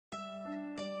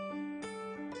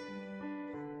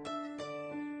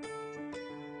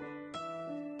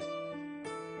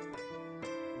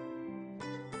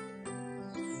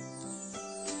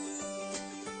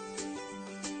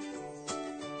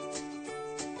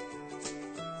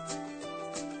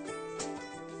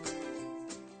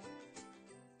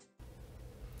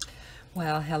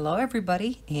Well, hello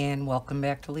everybody, and welcome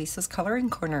back to Lisa's Coloring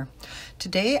Corner.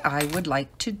 Today I would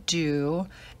like to do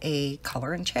a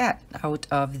color and chat out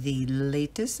of the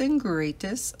latest and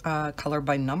greatest color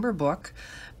by number book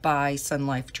by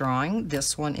Sunlife Drawing.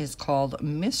 This one is called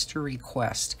Mystery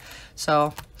Quest.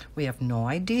 So we have no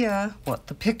idea what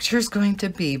the picture is going to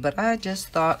be, but I just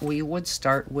thought we would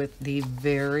start with the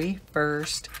very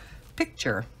first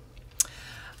picture.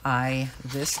 I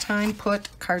this time put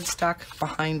cardstock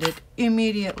behind it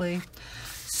immediately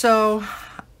so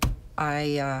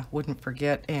I wouldn't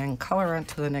forget and color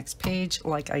onto the next page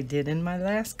like I did in my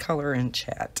last color and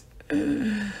chat.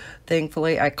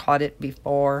 Thankfully I caught it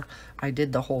before I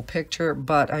did the whole picture,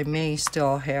 but I may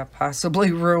still have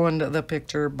possibly ruined the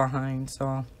picture behind,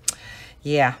 so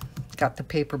yeah, got the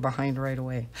paper behind right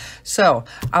away. So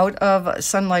out of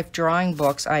Sunlife Drawing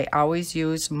books, I always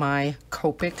use my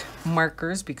Copic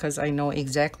markers because I know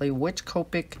exactly which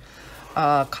Copic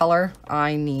color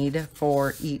I need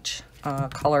for each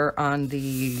color on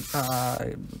the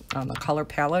color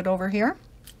palette over here.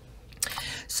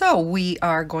 So we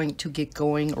are going to get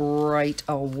going right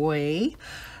away.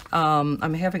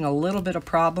 I'm having a little bit of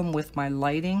problem with my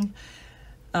lighting.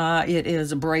 It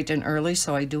is bright and early,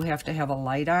 so I do have to have a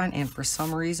light on, and for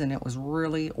some reason it was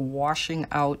really washing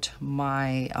out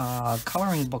my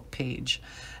coloring book page.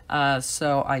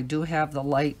 So I do have the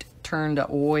light turned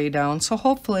way down, so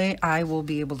hopefully I will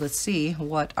be able to see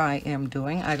what I am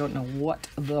doing. I don't know what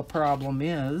the problem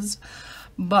is,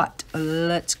 but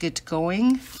let's get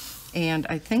going. And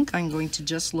I think I'm going to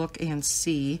just look and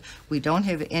see. We don't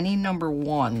have any number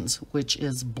ones, which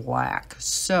is black.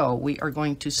 So we are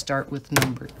going to start with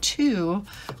number 2,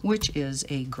 which is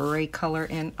a gray color.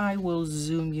 And I will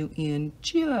zoom you in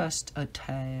just a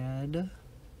tad.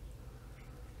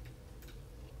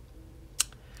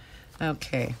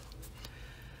 Okay.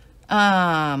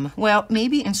 Well,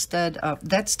 maybe instead of,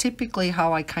 that's typically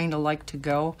how I kind of like to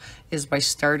go, is by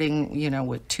starting, you know,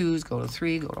 with 2s, go to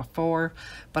 3, go to 4.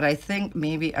 But I think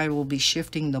maybe I will be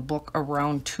shifting the book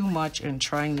around too much and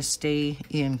trying to stay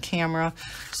in camera.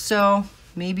 So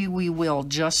maybe we will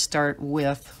just start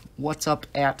with what's up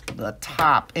at the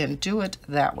top and do it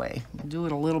that way. Do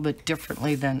it a little bit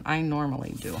differently than I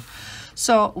normally do.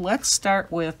 So let's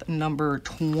start with number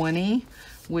 20,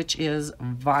 which is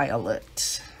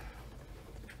violet.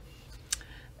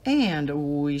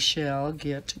 And we shall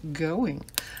get going.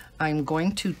 I'm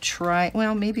going to try,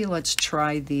 well, maybe let's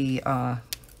try the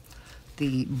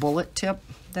bullet tip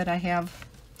that I have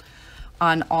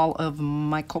on all of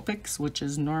my Copics, which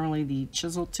is normally the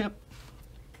chisel tip.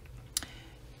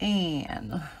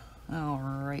 And, all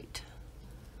right.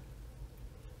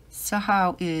 So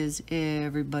how is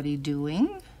everybody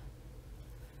doing?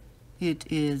 It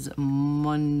is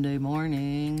Monday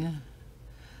morning.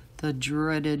 The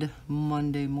dreaded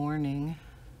Monday morning.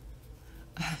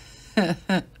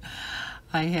 I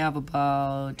have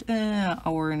about an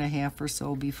hour and a half or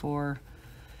so before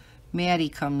Maddie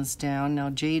comes down.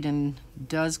 Now Jaden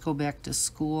does go back to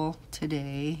school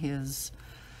today. His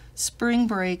spring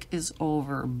break is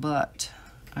over, but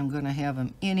I'm going to have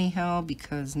him anyhow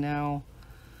because now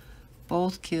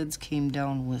both kids came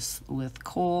down with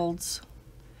colds.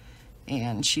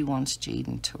 And she wants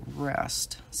Jaden to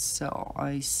rest. So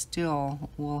I still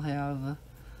will have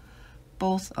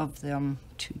both of them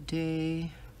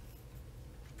today.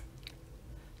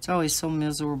 It's always so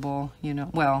miserable, you know.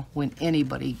 Well, when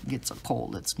anybody gets a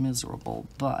cold, it's miserable.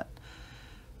 But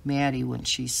Maddie, when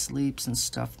she sleeps and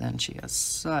stuff, then she has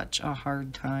such a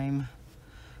hard time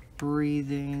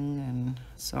breathing. And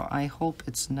so I hope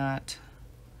it's not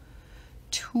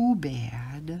too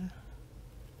bad.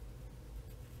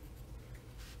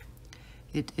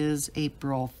 It is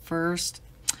April 1st,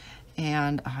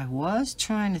 and I was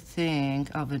trying to think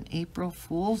of an April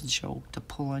Fool's joke to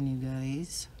pull on you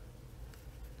guys.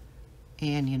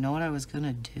 And you know what I was going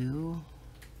to do?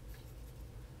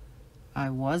 I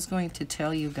was going to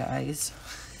tell you guys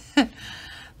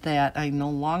that I no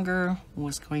longer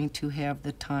was going to have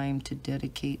the time to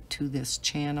dedicate to this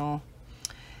channel,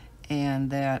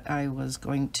 and that I was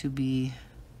going to be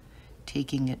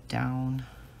taking it down.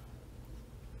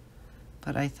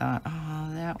 But I thought,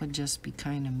 oh, that would just be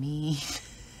kind of mean.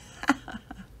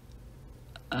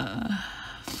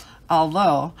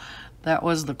 Although, that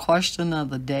was the question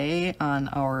of the day on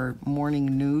our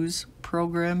morning news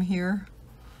program here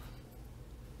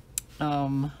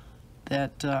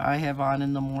that I have on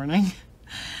in the morning.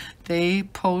 They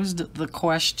posed the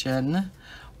question,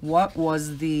 what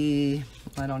was the,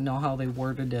 I don't know how they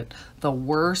worded it, the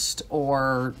worst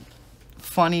or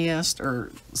funniest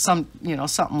or some, you know,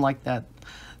 something like that,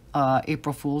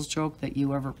 April Fool's joke that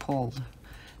you ever pulled.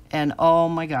 And oh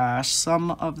my gosh,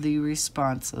 some of the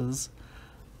responses,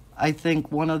 I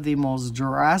think one of the most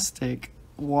drastic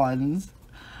ones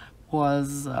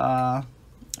was a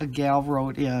gal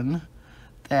wrote in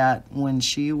that when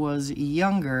she was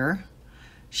younger,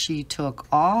 she took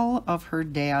all of her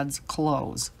dad's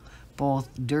clothes, both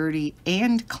dirty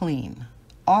and clean,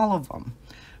 all of them,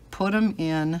 put them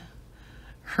in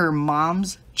her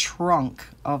mom's trunk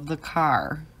of the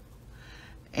car.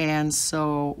 And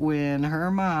so when her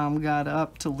mom got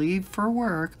up to leave for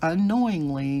work,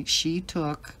 unknowingly, she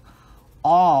took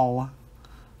all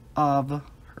of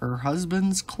her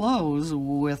husband's clothes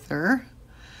with her.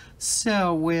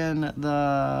 So when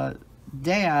the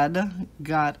dad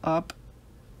got up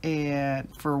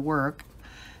for work,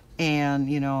 and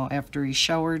you know, after he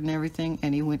showered and everything,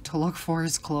 and he went to look for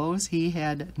his clothes, he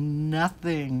had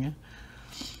nothing.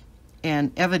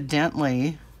 And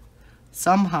evidently,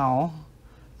 somehow,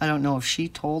 I don't know if she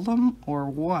told him or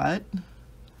what,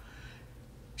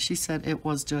 she said it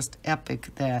was just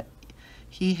epic that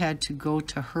he had to go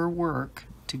to her work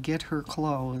to get her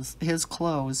clothes, his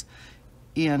clothes,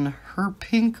 in her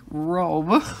pink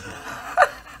robe.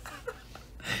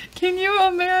 Can you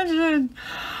imagine?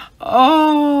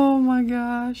 Oh my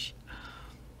gosh.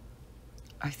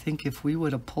 I think if we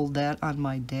would have pulled that on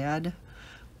my dad,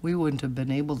 we wouldn't have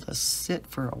been able to sit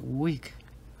for a week.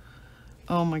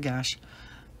 Oh my gosh.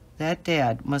 That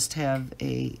dad must have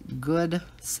a good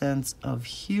sense of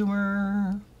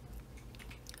humor.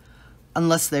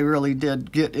 Unless they really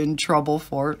did get in trouble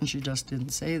for it, and she just didn't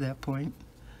say that point.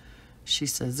 She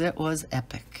says it was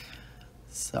epic.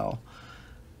 So,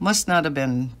 must not have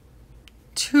been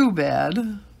too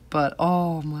bad, but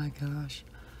oh my gosh.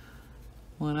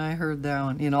 When I heard that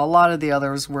one, you know, a lot of the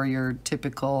others were your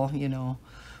typical, you know,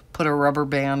 put a rubber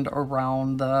band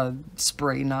around the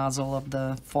spray nozzle of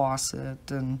the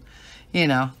faucet and, you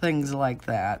know, things like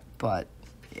that. But,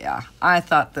 yeah, I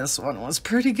thought this one was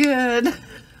pretty good.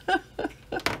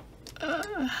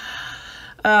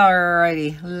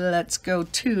 Alrighty, let's go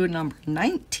to number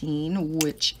 19,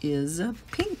 which is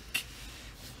pink.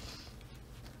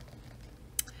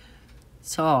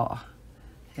 So,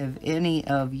 have any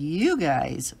of you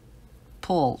guys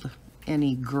pulled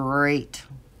any great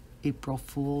April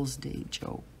Fool's Day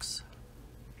jokes?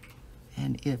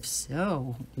 And if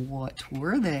so, what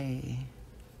were they?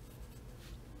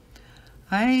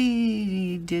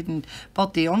 I didn't.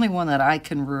 About the only one that I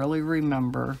can really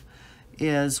remember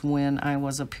is when I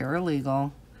was a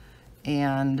paralegal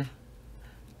and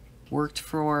worked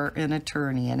for an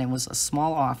attorney, and it was a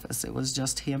small office. It was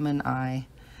just him and I.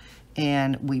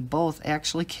 And we both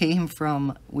actually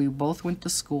we both went to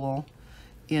school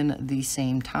in the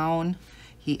same town.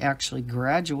 He actually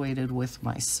graduated with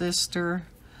my sister.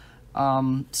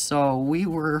 So we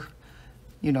were,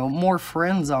 you know, more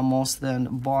friends almost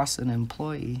than boss and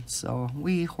employee. So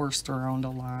we horsed around a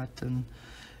lot and,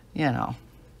 you know.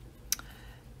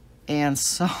 And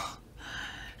so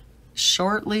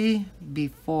shortly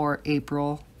before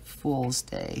April Fool's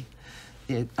Day,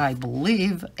 I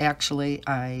believe, actually,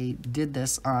 I did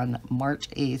this on March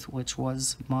 8th, which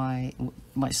was my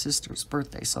sister's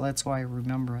birthday, so that's why I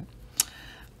remember it.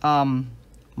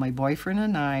 My boyfriend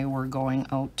and I were going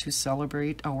out to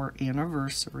celebrate our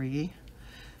anniversary.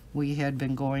 We had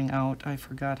been going out, I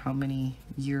forgot how many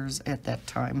years at that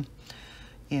time.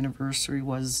 Anniversary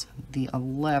was the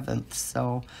 11th,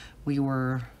 so we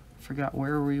were, forgot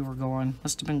where we were going.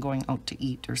 Must have been going out to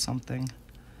eat or something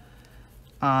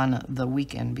on the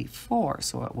weekend before,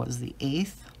 so it was the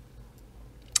 8th.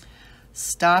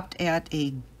 Stopped at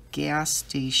a gas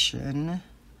station,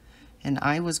 and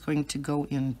I was going to go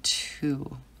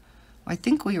into, I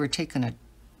think we were taking a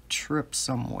trip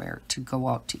somewhere to go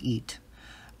out to eat.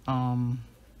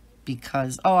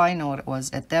 Because, oh, I know what it was.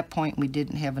 At that point, we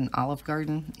didn't have an Olive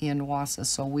Garden in Wausau,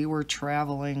 so we were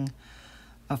traveling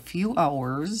a few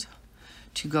hours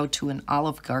to go to an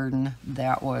Olive Garden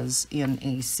that was in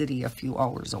a city a few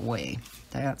hours away.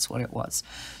 That's what it was.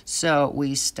 So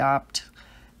we stopped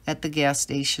at the gas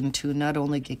station to not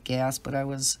only get gas, but I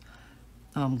was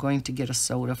going to get a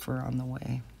soda for on the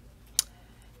way.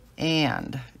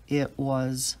 And it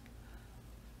was,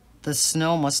 the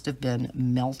snow must have been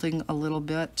melting a little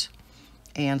bit,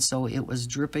 and so it was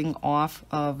dripping off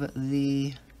of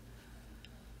the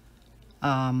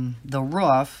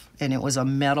roof, and it was a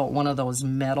metal, one of those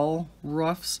metal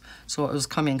roofs, so it was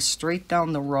coming straight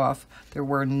down the roof. There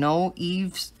were no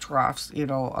eaves troughs, you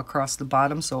know, across the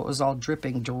bottom, so it was all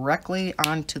dripping directly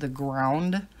onto the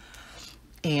ground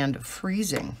and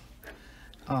freezing,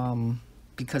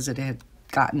 because it had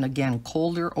gotten, again,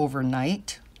 colder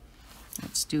overnight.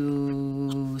 Let's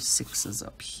do 6s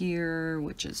up here,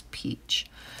 which is peach.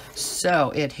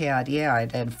 So it had, yeah,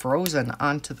 it had frozen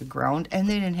onto the ground, and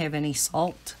they didn't have any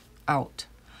salt out.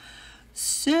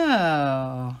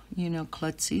 So, you know,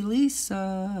 klutzy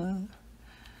Lisa,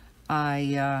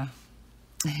 I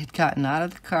had gotten out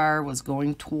of the car, was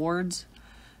going towards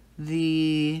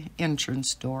the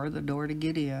entrance door, the door to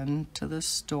get in to the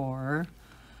store,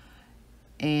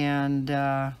 and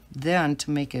then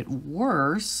to make it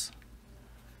worse,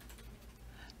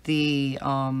 the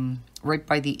right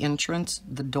by the entrance,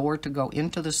 the door to go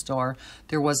into the store,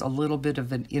 there was a little bit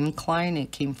of an incline.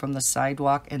 It came from the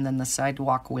sidewalk, and then the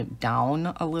sidewalk went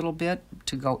down a little bit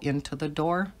to go into the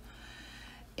door.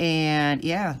 And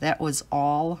yeah, that was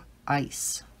all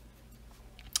ice.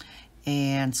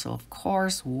 And so of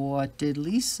course, what did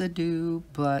Lisa do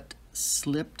but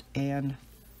slipped and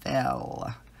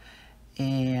fell?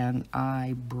 And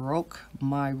I broke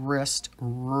my wrist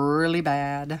really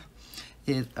bad.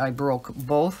 I broke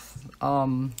both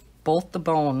the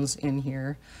bones in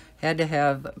here. Had to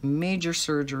have major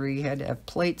surgery, had to have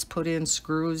plates put in,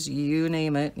 screws, you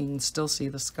name it. You can still see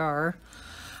the scar.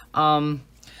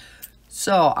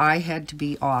 So I had to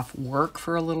be off work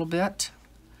for a little bit.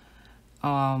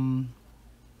 Seeing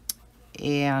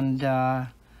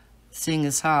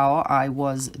as how I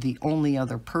was the only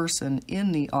other person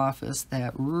in the office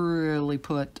that really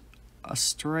put a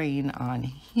strain on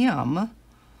him.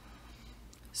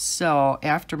 So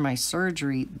after my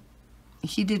surgery,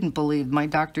 my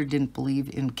doctor didn't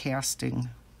believe in casting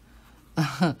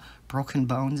broken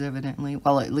bones, evidently.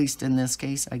 Well, at least in this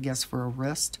case, I guess, for a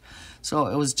wrist. So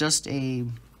it was just a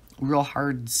real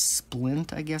hard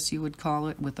splint, I guess you would call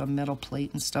it, with a metal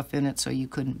plate and stuff in it, so you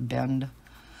couldn't bend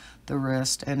the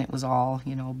wrist, and it was all,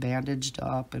 you know, bandaged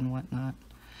up and whatnot.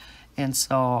 And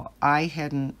so I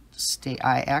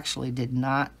actually did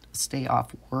not stay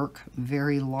off work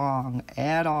very long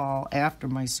at all after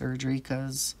my surgery,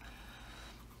 because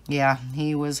yeah,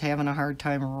 he was having a hard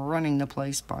time running the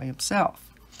place by himself.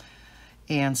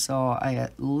 And so I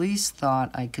at least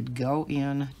thought I could go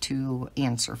in to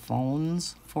answer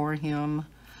phones for him.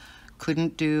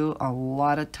 Couldn't do a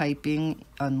lot of typing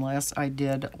unless I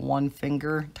did one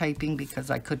finger typing, because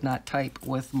I could not type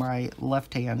with my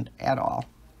left hand at all.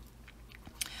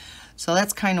 So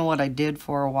that's kind of what I did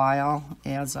for a while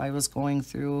as I was going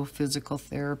through physical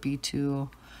therapy to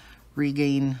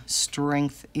regain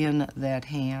strength in that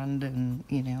hand and,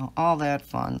 you know, all that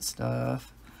fun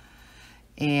stuff.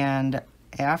 And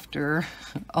after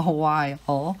a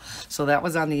while, so that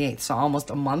was on the 8th, so almost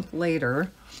a month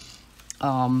later,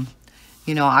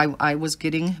 you know, I was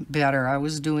getting better. I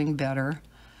was doing better.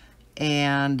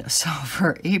 And so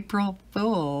for April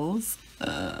Fool's,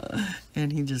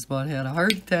 and he just about had a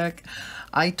heart attack,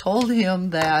 I told him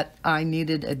that I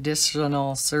needed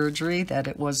additional surgery, that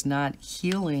it was not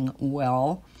healing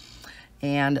well,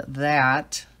 and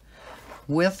that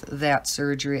with that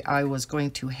surgery, I was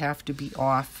going to have to be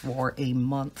off for a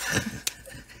month.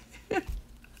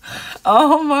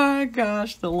 Oh my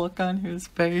gosh, the look on his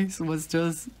face was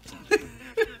just...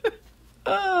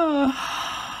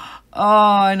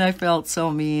 Oh, and I felt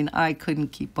so mean. I couldn't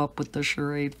keep up with the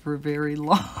charade for very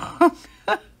long.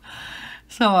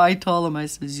 So I told him, I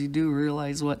says, you do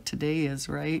realize what today is,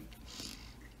 right?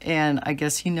 And I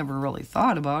guess he never really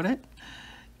thought about it.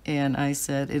 And I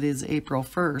said, it is April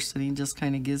 1st. And he just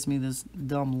kind of gives me this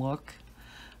dumb look.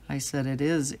 I said, it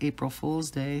is April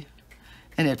Fool's Day.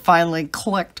 And it finally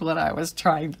clicked what I was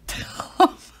trying to tell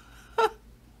him.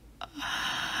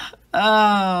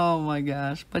 Oh my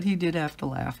gosh. But he did have to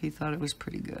laugh. He thought it was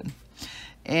pretty good.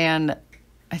 And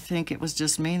I think it was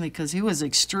just mainly because he was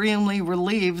extremely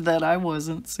relieved that I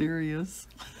wasn't serious.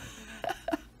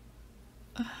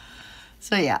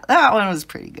 So yeah, that one was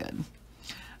pretty good.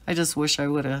 I just wish I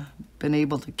would have been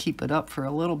able to keep it up for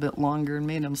a little bit longer and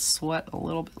made him sweat a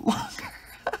little bit longer.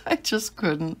 I just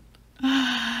couldn't.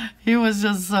 He was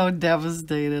just so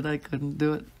devastated. I couldn't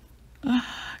do it.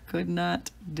 Could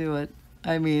not do it.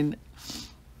 I mean,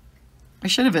 I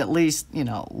should have at least, you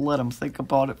know, let him think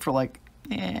about it for like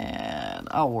an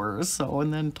hour or so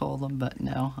and then told him, but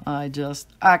no, I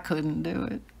couldn't do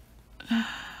it.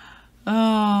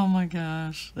 Oh my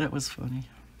gosh, that was funny.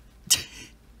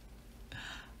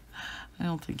 I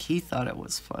don't think he thought it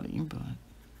was funny, but...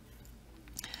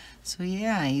 So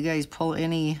yeah, you guys pull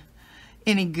any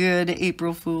good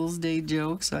April Fool's Day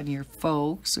jokes on your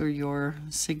folks or your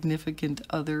significant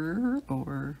other,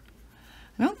 or...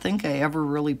 I don't think I ever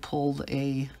really pulled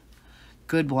a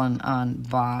good one on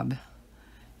Bob.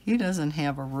 He doesn't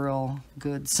have a real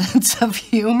good sense of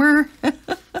humor.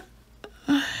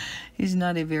 He's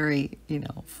not a very, you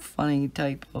know, funny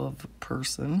type of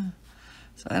person.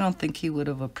 So I don't think he would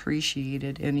have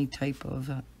appreciated any type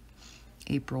of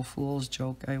April Fool's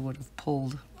joke I would have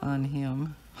pulled on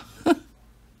him.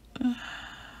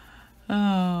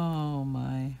 Oh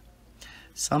my.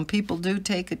 Some people do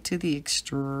take it to the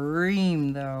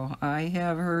extreme, though. I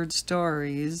have heard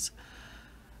stories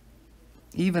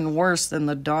even worse than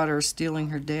the daughter stealing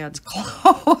her dad's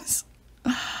clothes.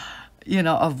 You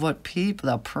know, of what people,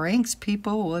 the pranks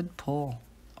people would pull.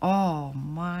 Oh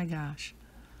my gosh.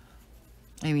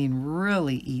 I mean,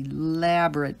 really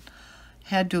elaborate,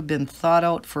 had to have been thought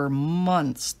out for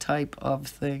months type of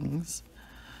things.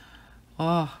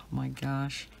 Oh my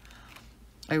gosh.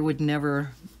 I would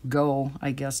never go,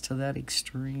 I guess, to that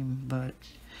extreme, but,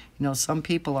 you know, some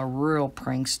people are real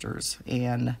pranksters,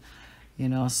 and, you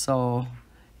know, so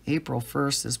April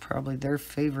 1st is probably their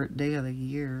favorite day of the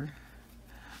year.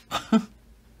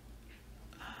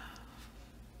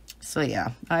 So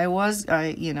yeah, I was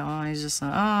just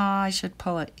thought, I should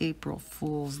pull an April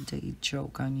Fool's Day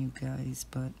joke on you guys,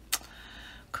 but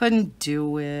couldn't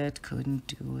do it.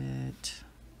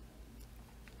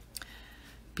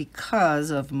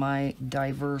 Because of my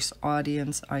diverse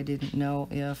audience, I didn't know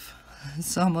if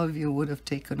some of you would have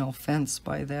taken offense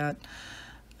by that.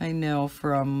 I know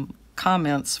from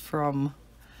comments from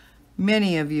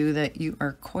many of you that you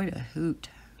are quite a hoot.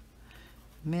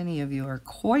 Many of you are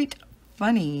quite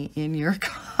funny in your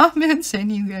comments,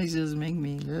 and you guys just make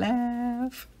me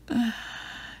laugh.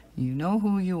 You know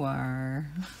who you are.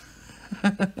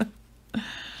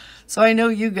 So I know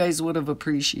you guys would have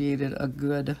appreciated a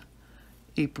good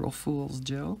April Fool's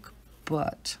joke,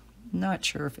 but not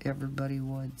sure if everybody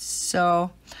would.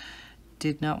 So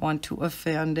did not want to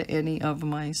offend any of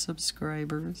my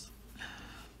subscribers.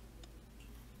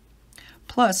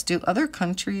 Plus, do other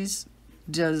countries,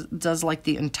 does like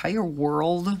the entire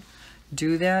world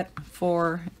do that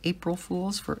for April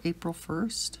Fools, for April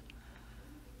 1st?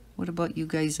 What about you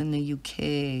guys in the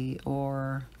UK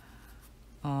or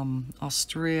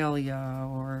Australia,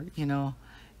 or, you know,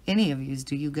 any of yous?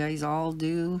 Do you guys all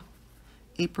do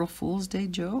April Fool's Day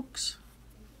jokes?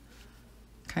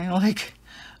 Kind of like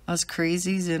us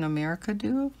crazies in America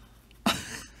do?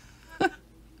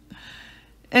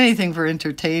 Anything for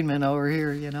entertainment over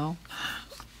here, you know.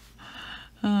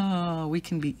 Oh, we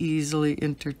can be easily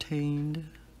entertained.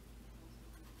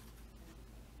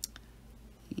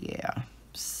 Yeah,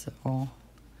 so,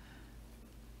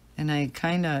 and I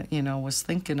kind of, you know, was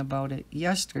thinking about it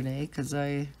yesterday, because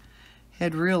I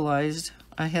had realized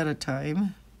ahead of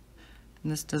time,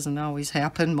 and this doesn't always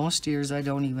happen. Most years I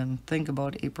don't even think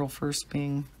about April 1st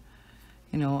being,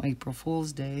 you know, April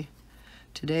Fool's Day.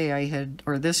 Today I had,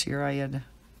 or this year I had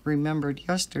remembered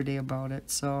yesterday about it.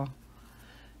 So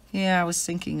yeah, I was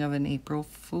thinking of an April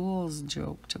Fool's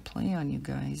joke to play on you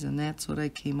guys, and that's what I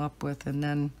came up with. And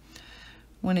then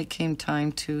when it came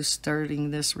time to starting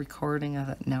this recording, I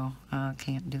thought, no, I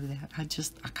can't do that.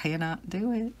 I cannot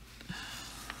do it.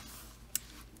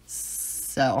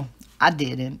 So I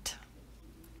didn't.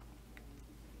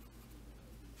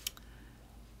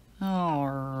 All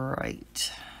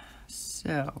right,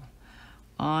 so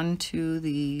on to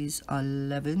these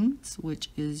 11s, which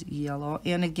is yellow.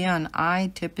 And again,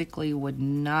 I typically would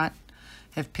not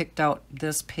have picked out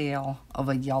this pale of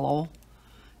a yellow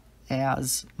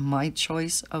as my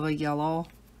choice of a yellow,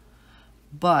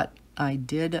 but I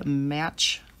did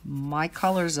match my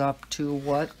colors up to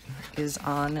what is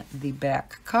on the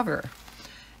back cover,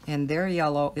 and their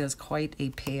yellow is quite a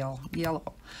pale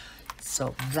yellow.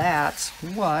 So that's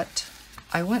what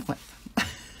I went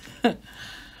with.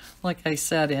 Like I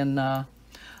said in a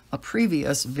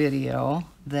previous video,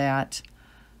 that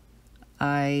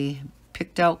I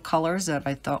picked out colors that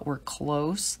I thought were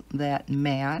close, that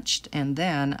matched, and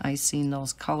then I seen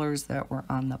those colors that were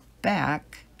on the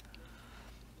back,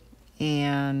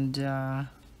 and I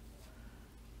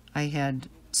had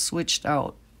switched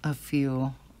out a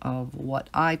few of what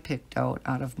I picked out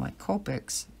of my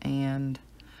Copics, and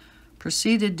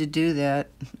proceeded to do that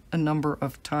a number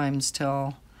of times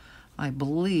till I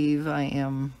believe I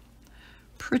am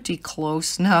pretty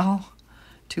close now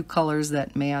to colors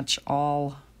that match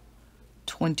all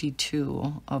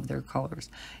 22 of their colors.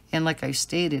 And like I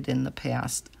stated in the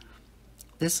past,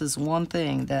 this is one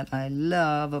thing that I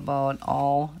love about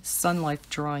all Sunlife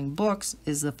Drawing books,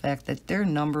 is the fact that their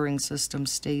numbering system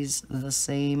stays the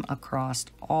same across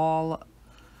all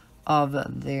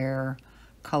of their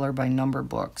color by number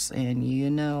books. And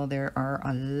you know, there are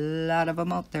a lot of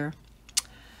them out there.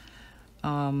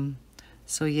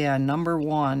 So yeah, number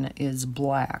 1 is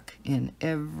black in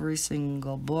every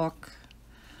single book,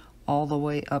 all the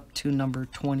way up to number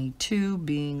 22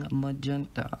 being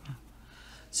magenta.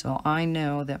 So I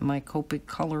know that my Copic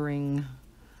coloring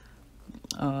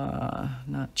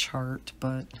not chart,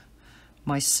 but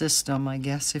my system, I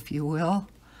guess, if you will,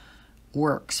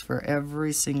 works for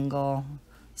every single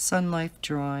Sunlife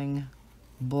Drawing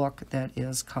book that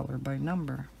is color by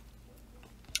number.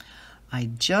 I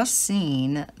just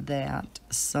seen that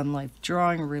Sunlife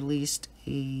Drawing released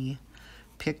a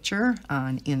picture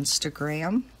on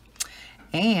Instagram,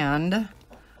 and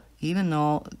even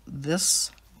though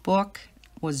this book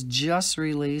was just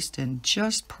released and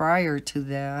just prior to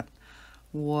that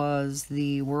was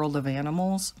the World of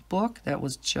Animals book that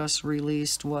was just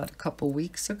released, what, a couple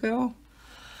weeks ago?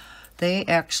 They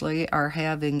actually are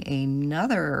having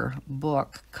another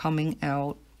book coming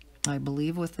out, I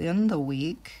believe, within the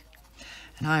week.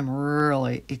 And I'm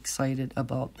really excited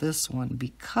about this one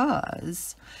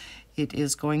because it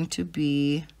is going to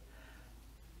be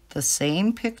the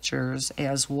same pictures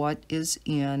as what is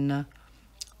in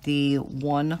the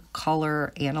one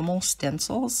color animal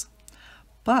stencils,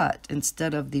 but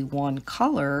instead of the one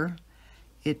color,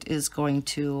 it is going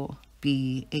to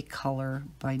be a color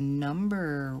by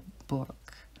number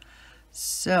book.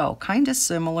 So kind of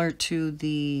similar to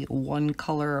the one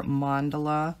color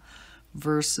mandala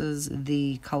versus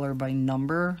the color by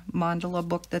number mandala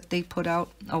book that they put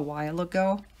out a while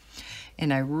ago.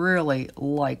 And I really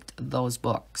liked those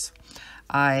books.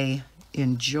 I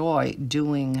enjoy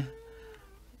doing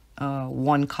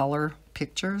one color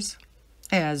pictures.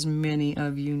 As many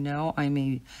of you know, I'm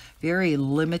a very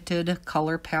limited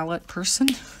color palette person.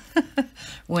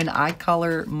 When I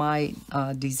color my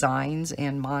designs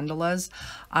and mandalas,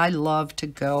 I love to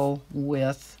go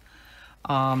with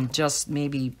just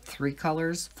maybe 3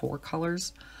 colors, 4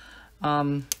 colors.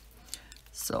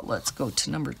 So let's go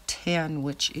to number 10,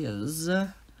 which is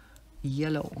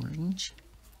yellow orange.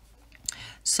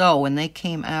 So when they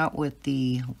came out with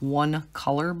the one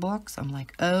color books, I'm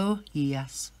like, oh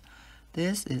yes,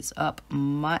 this is up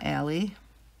my alley,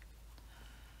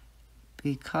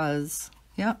 because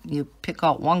yeah, you pick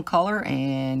out one color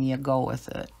and you go with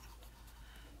it.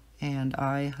 And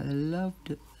I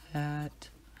loved that.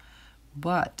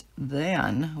 But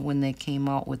then when they came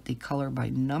out with the color by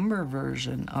number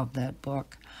version of that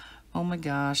book, oh my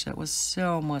gosh, that was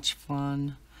so much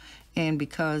fun. And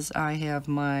because I have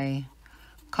my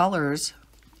colors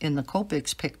in the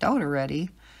Copics picked out already,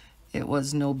 it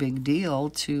was no big deal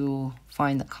to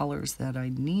find the colors that I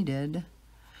needed.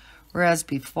 Whereas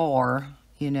before,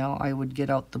 you know, I would get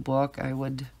out the book, I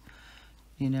would,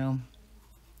 you know,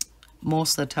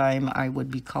 most of the time I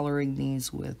would be coloring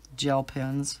these with gel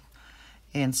pens.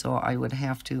 And so I would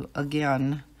have to,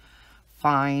 again,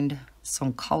 find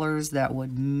some colors that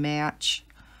would match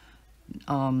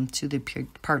to the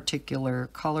particular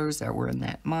colors that were in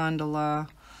that mandala.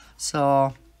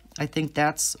 So I think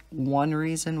that's one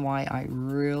reason why I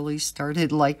really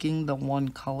started liking the one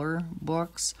color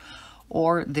books,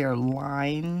 or their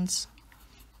lines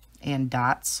and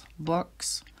dots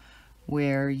books,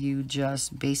 where you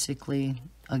just basically,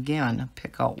 again,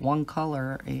 pick out one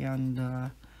color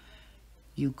and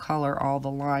you color all the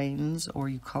lines, or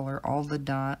you color all the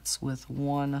dots with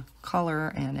one color,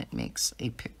 and it makes a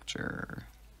picture.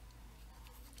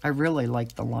 I really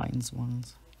like the lines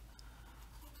ones.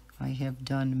 I have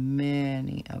done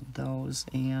many of those,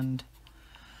 and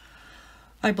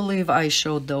I believe I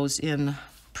showed those in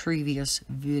previous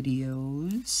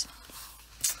videos.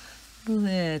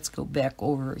 Let's go back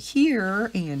over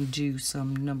here and do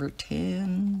some number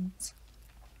 10s.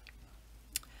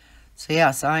 So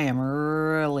yes, I am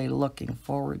really looking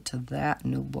forward to that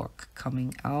new book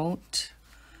coming out.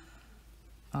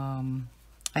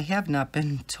 I have not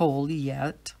been told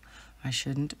yet. I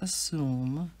shouldn't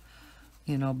assume,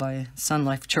 you know, by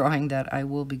Sunlife Drawing that I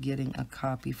will be getting a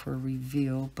copy for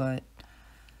review, but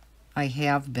I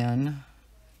have been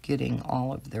getting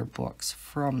all of their books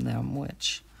from them,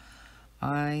 which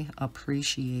I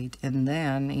appreciate. And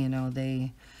then, you know,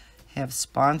 they have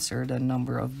sponsored a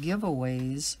number of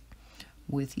giveaways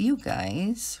with you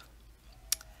guys,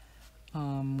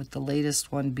 with the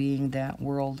latest one being that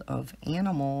World of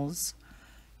Animals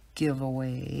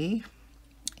giveaway,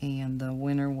 and the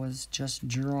winner was just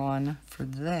drawn for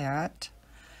that.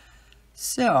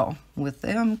 So with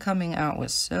them coming out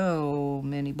with so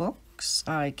many books,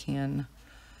 I can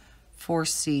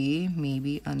foresee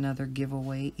maybe another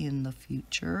giveaway in the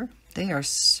future. They are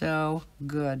so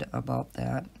good about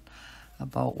that,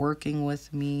 about working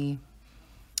with me.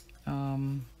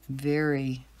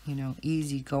 Very, you know,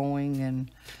 easygoing, and,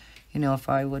 you know, if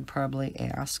I would probably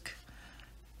ask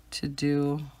to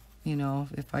do, you know,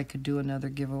 if I could do another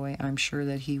giveaway, I'm sure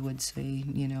that he would say,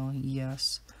 you know,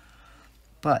 yes.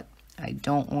 But I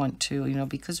don't want to, you know,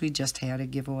 because we just had a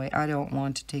giveaway, I don't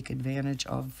want to take advantage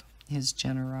of his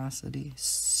generosity.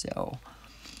 So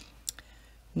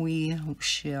we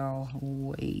shall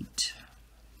wait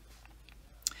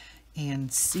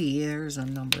and see. There's a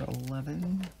number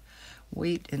 11.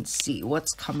 Wait and see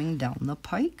what's coming down the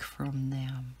pike from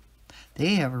them.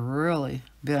 They have really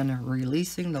been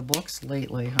releasing the books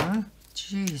lately, huh?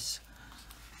 Jeez.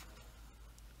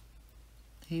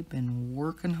 They've been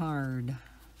working hard.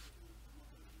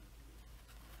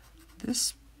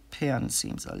 This pen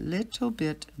seems a little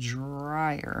bit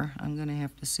drier. I'm going to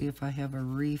have to see if I have a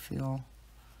refill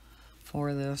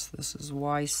for this. This is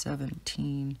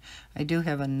Y17. I do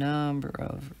have a number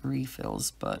of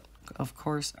refills, but of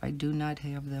course I do not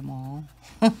have them all.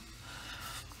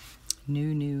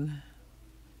 New.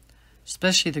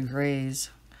 Especially the grays.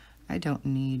 I don't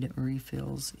need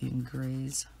refills in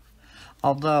grays.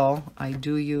 Although I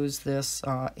do use this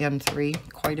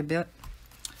N3 quite a bit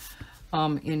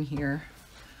in here.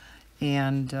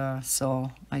 And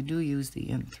so I do use the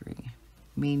N3.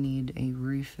 May need a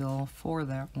refill for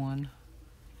that one.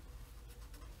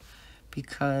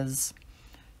 Because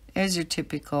as your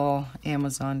typical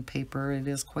Amazon paper, it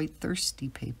is quite thirsty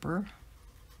paper.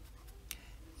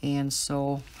 And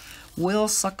so will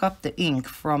suck up the ink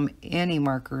from any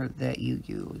marker that you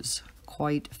use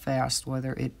quite fast,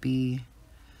 whether it be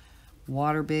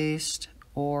water-based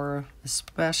or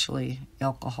especially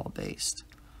alcohol-based.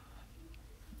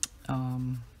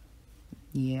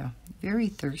 Yeah, very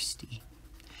thirsty.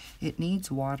 It needs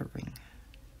watering.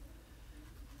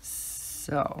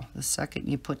 So the second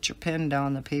you put your pen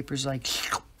down, the paper's like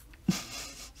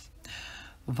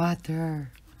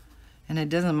water. And it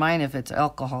doesn't mind if it's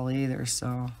alcohol either,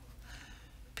 so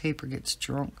paper gets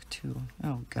drunk too.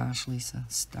 Oh gosh, Lisa,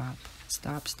 stop.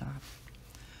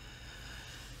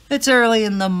 It's early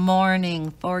in the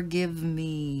morning, forgive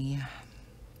me.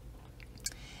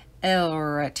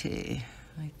 Alrighty,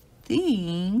 I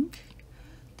think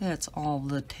that's all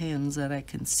the 10s that I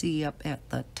can see up at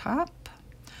the top.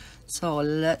 So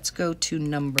let's go to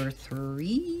number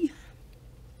 3.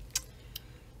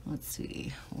 Let's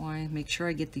see, why make sure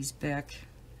I get these back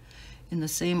in the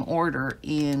same order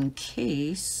in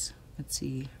case, let's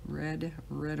see, red,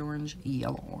 orange,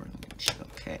 yellow, orange,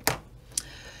 okay.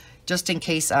 Just in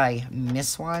case I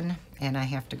miss one and I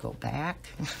have to go back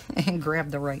and grab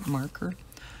the right marker.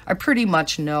 I pretty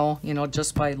much know, you know,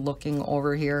 just by looking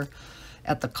over here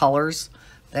at the colors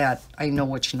that I know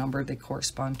which number they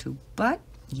correspond to, but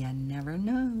you never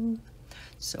know.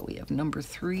 So we have number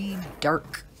 3,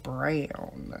 dark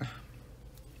brown.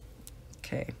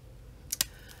 Okay.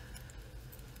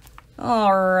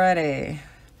 Alrighty.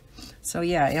 So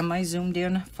yeah, am I zoomed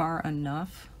in far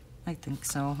enough? I think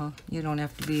so, huh? You don't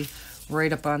have to be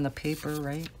right up on the paper,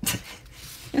 right?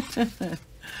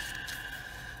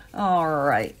 All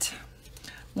right.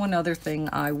 One other thing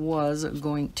I was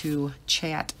going to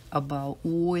chat about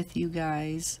with you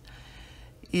guys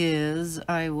is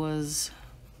I was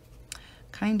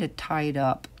kind of tied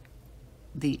up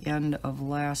the end of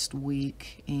last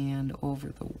week and over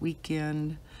the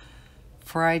weekend.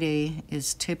 Friday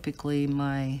is typically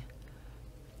my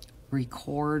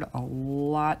record a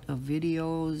lot of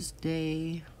videos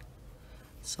day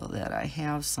so that I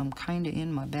have some kind of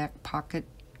in my back pocket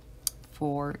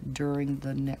for during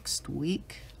the next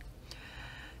week.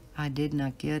 I did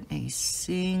not get a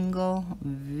single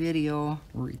video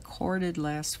recorded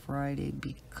last Friday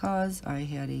because I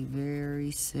had a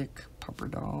very sick pupper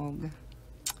dog.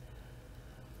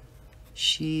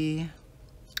 She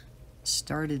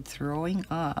started throwing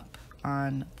up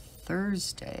on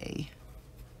Thursday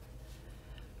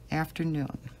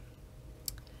afternoon,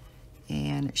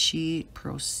 and she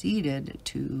proceeded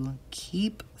to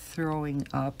keep throwing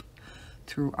up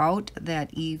throughout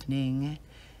that evening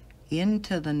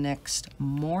into the next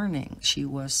morning. She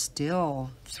was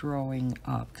still throwing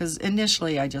up because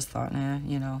initially I just thought,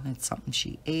 you know, it's something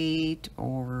she ate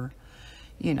or,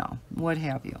 you know, what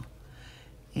have you.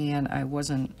 And I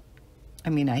wasn't, I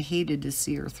mean, I hated to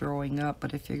see her throwing up,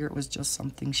 but I figured it was just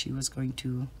something she was going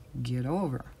to get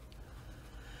over.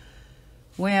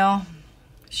 Well,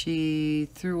 she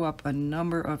threw up a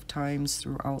number of times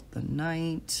throughout the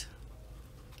night.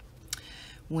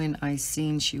 When I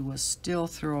seen she was still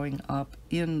throwing up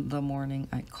in the morning,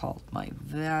 I called my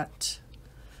vet.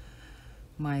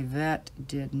 My vet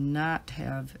did not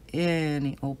have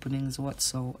any openings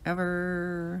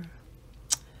whatsoever,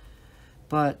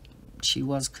 but she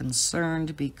was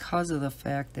concerned because of the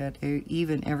fact that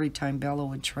even every time Bella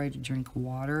would try to drink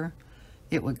water,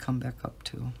 it would come back up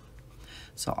too.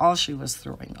 So all she was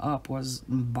throwing up was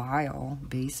bile,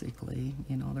 basically.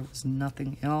 You know, there was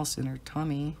nothing else in her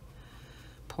tummy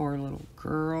poor little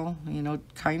girl, you know,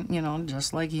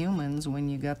 just like humans when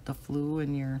you got the flu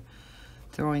and you're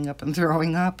throwing up and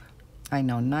throwing up. I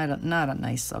know, not a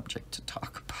nice subject to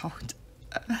talk about.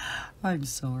 I'm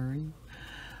sorry.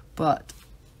 But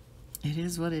it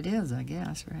is what it is, I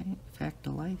guess, right? Fact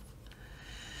of life.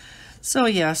 So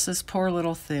yes, this poor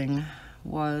little thing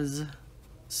was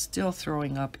still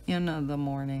throwing up in the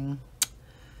morning.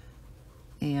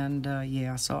 And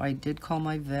yeah, so I did call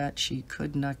my vet. She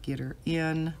could not get her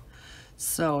in.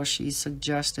 So she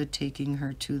suggested taking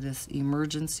her to this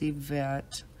emergency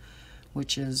vet,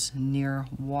 which is near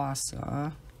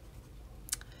Wausau.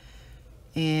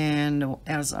 And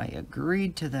as I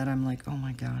agreed to that, I'm like, oh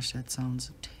my gosh, that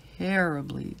sounds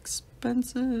terribly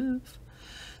expensive.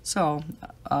 So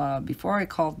before I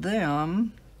called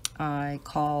them, I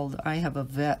have a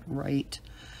vet right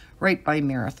by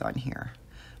Marathon here.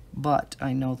 But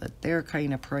I know that they're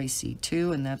kind of pricey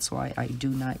too, and that's why I do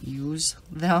not use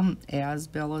them as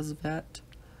Bella's vet.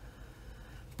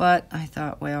 But I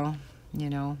thought, well, you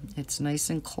know, it's nice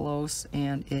and close,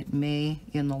 and it may,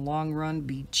 in the long run,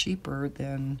 be cheaper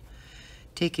than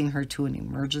taking her to an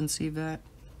emergency vet.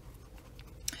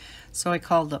 So I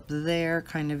called up there,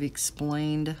 kind of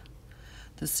explained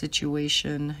the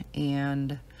situation,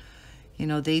 and you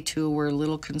know, they too were a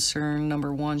little concerned.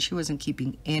 Number one, she wasn't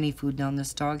keeping any food down.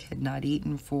 This dog had not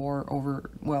eaten for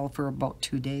about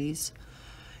 2 days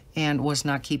and was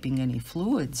not keeping any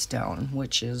fluids down,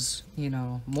 which is, you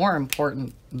know, more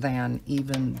important than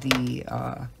even the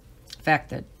fact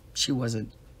that she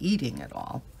wasn't eating at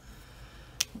all.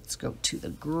 Let's go to the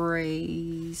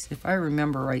grays. If I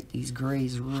remember right, these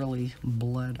grays really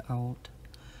bled out.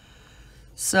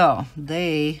 So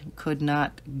they could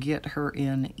not get her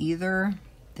in either.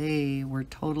 They were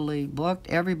totally booked.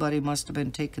 Everybody must have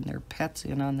been taking their pets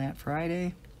in on that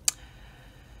Friday.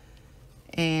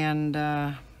 And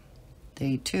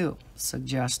they too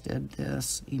suggested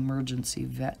this emergency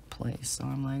vet place. So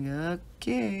I'm like,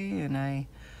 okay. And I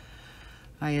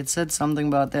had said something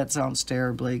about that sounds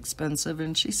terribly expensive,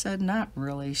 and she said not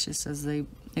really. She says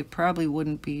it probably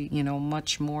wouldn't be, you know,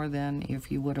 much more than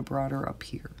if you would have brought her up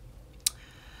here.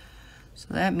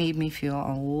 So that made me feel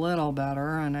a little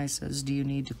better, and I says, do you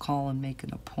need to call and make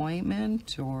an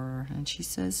appointment? And she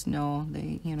says, no,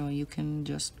 you know, you can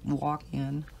just walk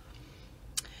in.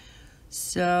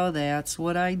 So that's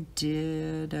what I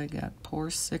did. I got poor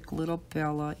sick little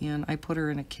Bella in. I put her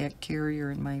in a cat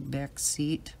carrier in my back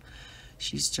seat.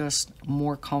 She's just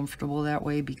more comfortable that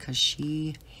way because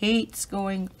she hates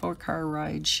going for car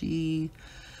rides. She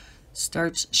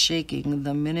starts shaking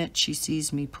the minute she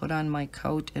sees me put on my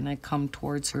coat and I come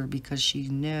towards her because she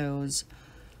knows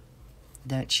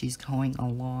that she's going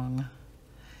along.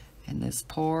 And this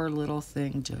poor little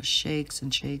thing just shakes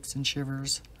and shakes and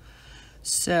shivers.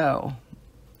 So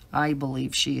I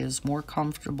believe she is more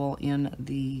comfortable in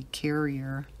the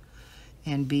carrier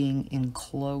and being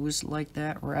enclosed like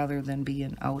that rather than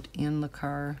being out in the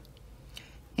car.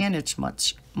 And it's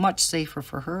much safer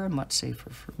for her and much safer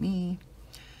for me.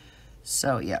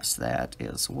 So yes, that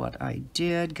is what I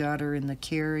did. Got her in the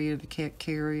carrier, the cat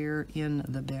carrier, in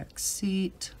the back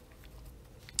seat.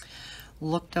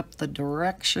 Looked up the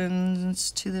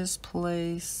directions to this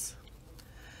place.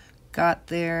 Got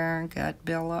there, got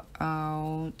Bella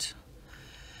out.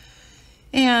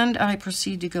 And I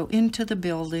proceeded to go into the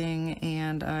building,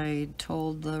 and I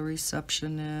told the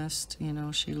receptionist, you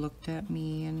know, she looked at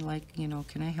me and like, you know,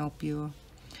 can I help you?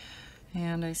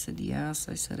 And I said, yes.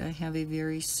 I said, I have a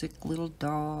very sick little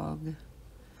dog.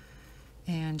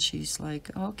 And she's like,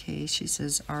 okay. She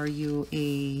says,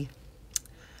 she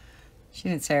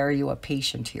didn't say, are you a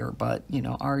patient here? But, you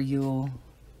know, are you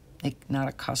like not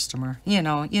a customer? You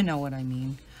know what I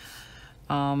mean.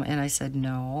 And I said,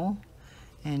 no.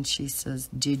 And she says,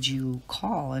 did you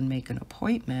call and make an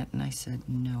appointment? And I said,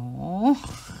 no.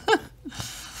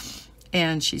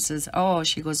 And she says, oh,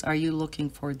 she goes, are you looking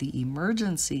for the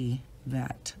emergency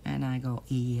vet? And I go,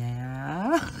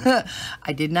 yeah.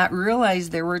 I did not realize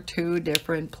there were 2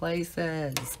 different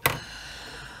places.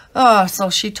 So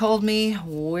she told me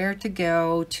where to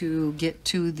go to get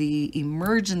to the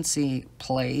emergency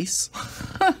place.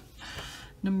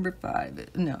 Number 5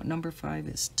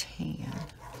 is tan.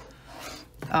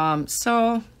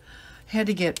 So had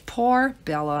to get poor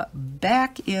Bella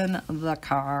back in the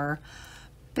car,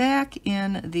 back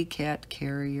in the cat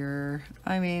carrier.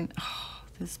 I mean,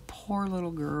 this poor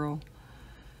little girl.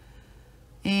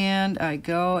 And I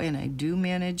go and I do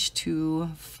manage to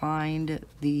find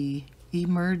the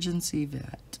emergency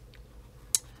vet.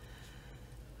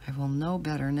 I will know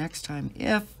better next time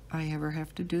if I ever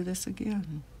have to do this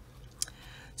again.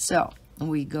 So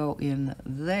we go in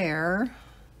there,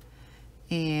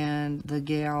 and the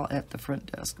gal at the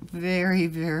front desk. Very,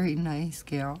 very nice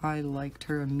gal. I liked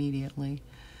her immediately.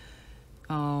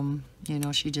 You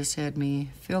know, she just had me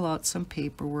fill out some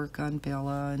paperwork on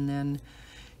Bella, and then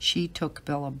she took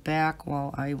Bella back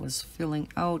while I was filling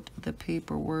out the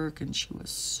paperwork, and she was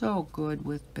so good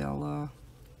with Bella.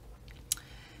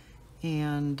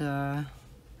 And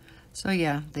so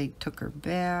yeah, they took her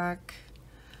back.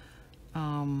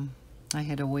 I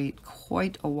had to wait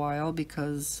quite a while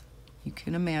because you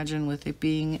can imagine, with it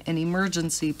being an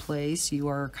emergency place, you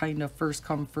are kind of first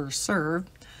come, first serve.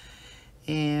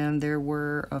 And there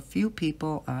were a few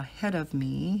people ahead of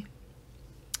me.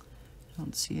 I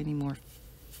don't see any more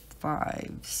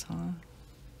fives, huh?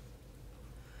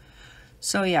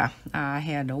 So yeah, I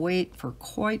had to wait for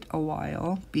quite a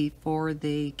while before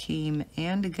they came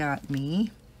and got me.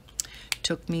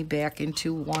 Took me back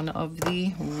into one of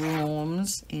the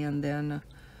rooms, and then,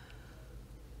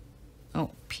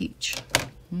 oh, Peach.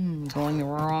 Going the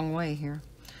wrong way here.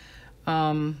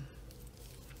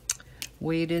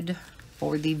 Waited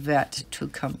for the vet to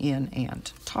come in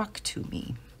and talk to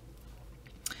me.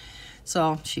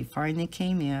 So she finally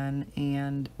came in,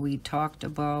 and we talked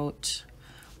about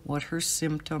what her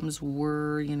symptoms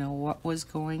were, you know, what was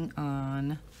going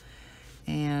on.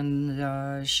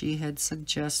 And she had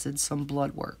suggested some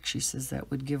blood work. She says that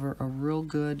would give her a real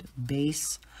good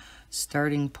base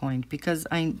starting point, because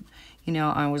I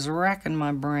was racking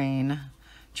my brain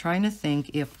trying to think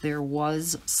if there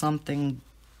was something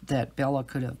that Bella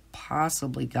could have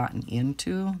possibly gotten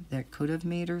into that could have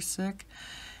made her sick.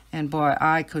 And boy,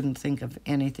 I couldn't think of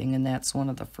anything, and that's one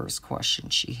of the first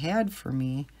questions she had for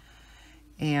me.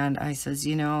 And I says,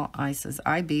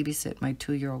 I babysit my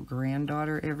 2-year-old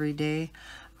granddaughter every day.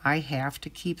 I have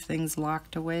to keep things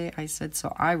locked away. I said,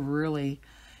 so I really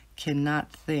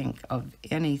cannot think of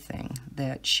anything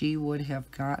that she would have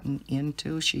gotten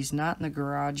into. She's not in the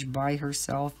garage by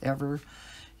herself ever,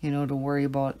 to worry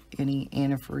about any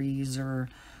antifreeze, or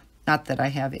not that I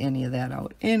have any of that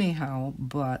out anyhow,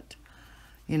 but,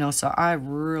 so I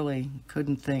really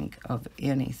couldn't think of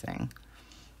anything.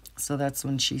 So that's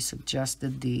when she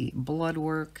suggested the blood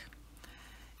work.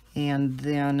 And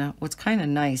then what's kind of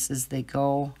nice is they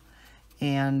go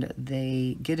and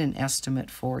they get an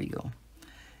estimate for you.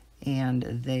 And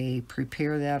they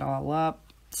prepare that all up.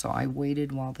 So I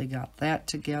waited while they got that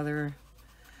together.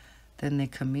 Then they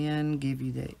come in, give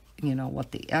you the,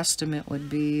 what the estimate would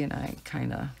be. And I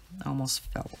kind of almost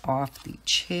fell off the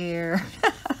chair.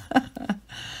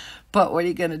 But what are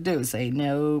you going to do? Say,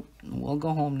 nope, we'll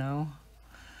go home now.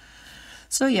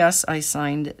 So yes, I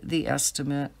signed the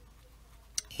estimate,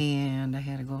 and I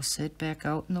had to go sit back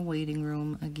out in the waiting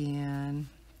room again,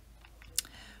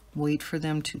 wait for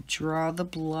them to draw the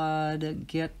blood,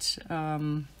 get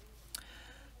the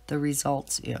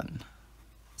results in.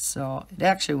 So it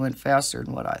actually went faster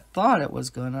than what I thought it was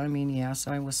going to. I mean, yes,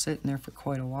 I was sitting there for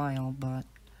quite a while, but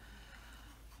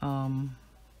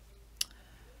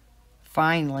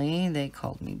finally they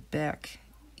called me back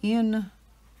in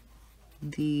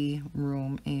the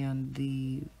room, and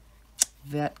the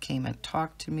vet came and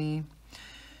talked to me.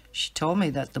 She told me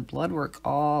that the blood work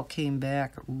all came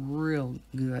back real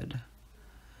good,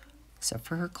 except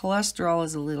for her cholesterol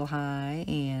is a little high,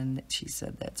 and she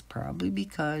said that's probably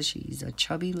because she's a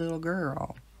chubby little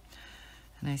girl.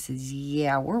 And I said,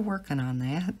 yeah, we're working on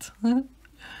that.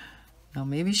 Now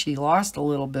maybe she lost a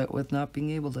little bit with not being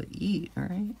able to eat,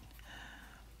 right?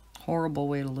 Horrible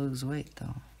way to lose weight,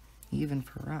 though, even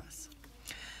for us.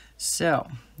 So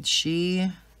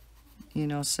she,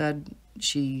 said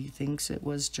she thinks it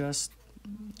was just,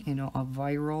 a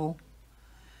viral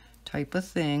type of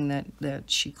thing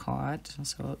that she caught.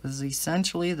 So it was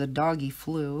essentially the doggy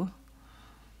flu.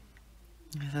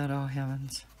 I thought, oh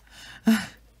heavens.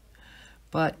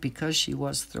 But because she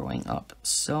was throwing up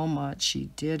so much, she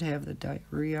did have the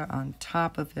diarrhea on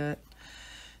top of it.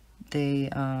 They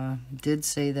did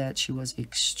say that she was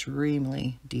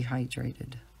extremely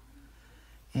dehydrated.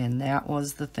 And that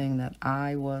was the thing that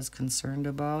I was concerned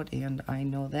about, and I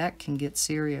know that can get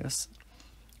serious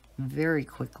very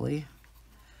quickly.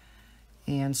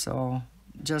 And so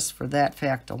just for that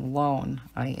fact alone,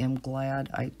 I am glad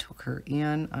I took her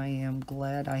in. I am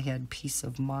glad I had peace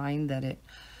of mind that it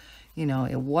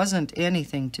wasn't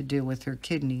anything to do with her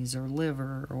kidneys or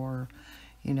liver or,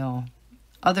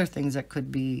 other things that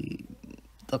could be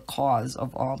the cause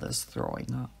of all this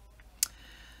throwing up.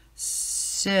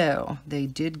 So they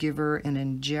did give her an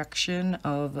injection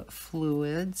of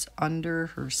fluids under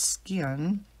her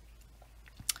skin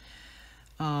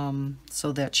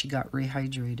so that she got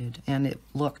rehydrated. And it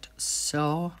looked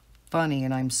so funny,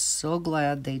 and I'm so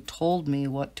glad they told me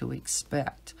what to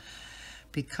expect,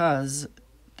 because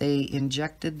they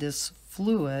injected this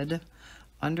fluid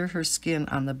under her skin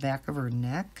on the back of her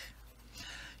neck.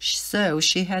 So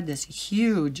she had this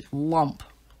huge lump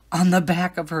on the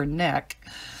back of her neck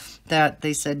that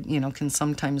they said, you know, can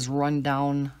sometimes run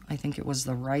down, I think it was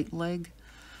the right leg,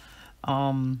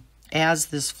 as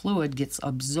this fluid gets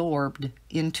absorbed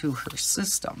into her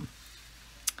system.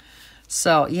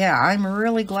 So, yeah, I'm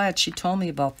really glad she told me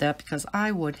about that, because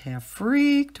I would have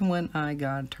freaked when I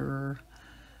got her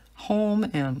home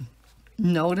and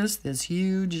noticed this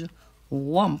huge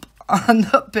lump on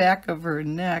the back of her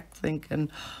neck, thinking,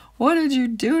 what did you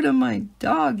do to my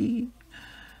doggy?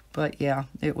 But yeah,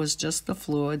 it was just the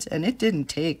fluids, and it didn't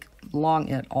take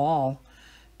long at all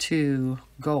to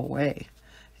go away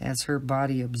as her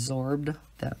body absorbed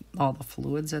all the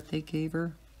fluids that they gave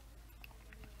her.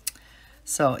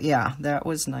 So yeah, that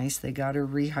was nice. They got her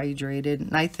rehydrated,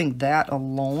 and I think that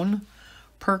alone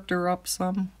perked her up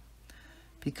some,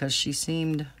 because she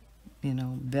seemed, you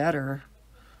know, better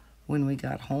when we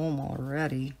got home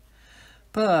already.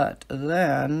 But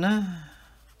then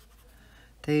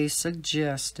they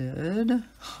suggested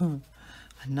a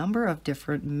number of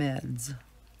different meds.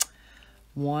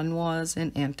 One was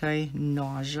an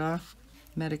anti-nausea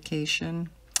medication.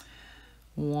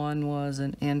 One was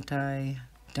an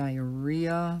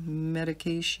anti-diarrhea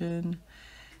medication.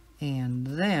 And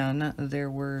then there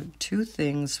were 2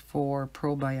 things for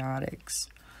probiotics,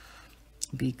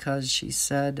 because she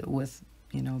said with,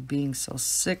 you know, being so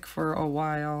sick for a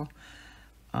while,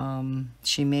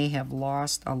 she may have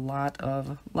lost a lot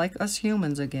of, like us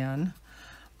humans again,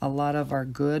 a lot of our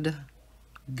good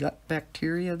gut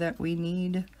bacteria that we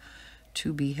need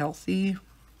to be healthy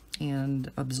and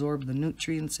absorb the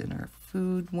nutrients in our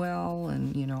food well,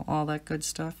 and, you know, all that good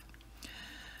stuff.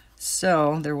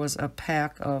 So there was a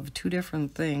pack of 2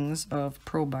 different things of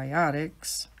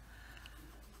probiotics.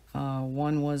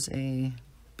 One was a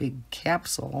big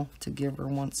capsule to give her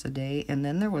once a day, and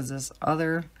then there was this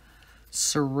other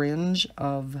syringe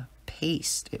of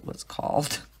paste, it was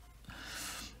called.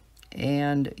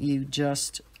 And you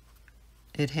just,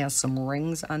 it has some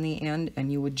rings on the end,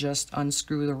 and you would just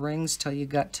unscrew the rings till you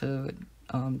got to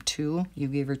 2. You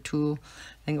gave her 2, I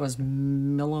think it was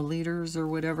milliliters or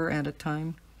whatever at a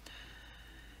time.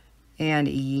 And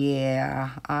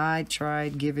yeah, I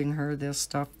tried giving her this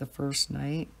stuff the first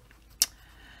night.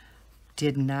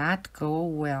 Did not go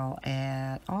well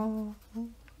at all.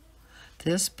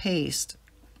 This paste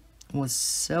was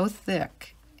so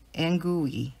thick and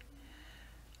gooey.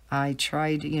 I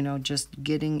tried, you know, just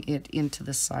getting it into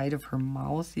the side of her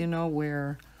mouth, you know,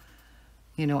 where,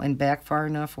 you know, and back far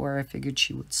enough where I figured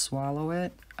she would swallow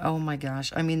it. Oh my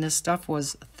gosh. I mean, this stuff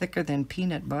was thicker than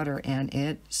peanut butter, and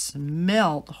it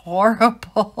smelled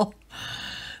horrible.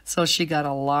 So she got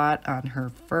a lot on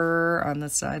her fur, on the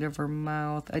side of her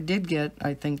mouth. I did get,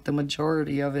 I think, the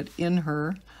majority of it in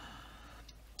her.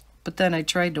 But then I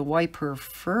tried to wipe her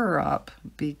fur up,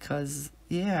 because,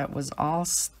 yeah, it was all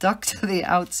stuck to the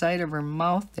outside of her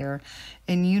mouth there.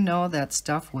 And you know that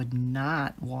stuff would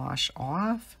not wash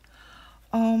off.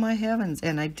 Oh, my heavens.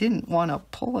 And I didn't want to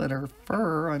pull at her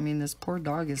fur. I mean, this poor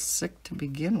dog is sick to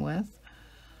begin with.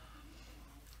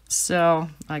 So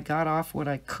I got off what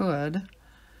I could,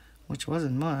 which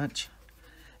wasn't much.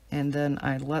 And then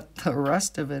I let the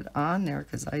rest of it on there,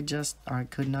 because I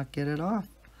could not get it off.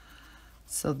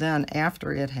 So then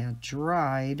after it had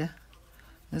dried,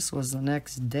 this was the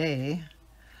next day,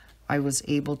 I was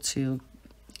able to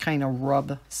kind of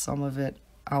rub some of it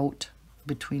out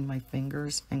between my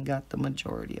fingers and got the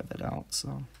majority of it out.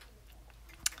 So,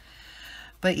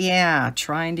 but yeah,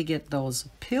 trying to get those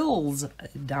pills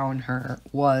down her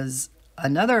was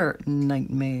another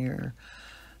nightmare.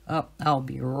 Oh, I'll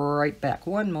be right back.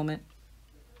 One moment.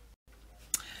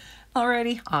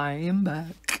 Alrighty, I am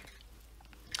back.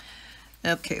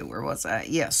 Okay, where was I?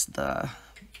 Yes, the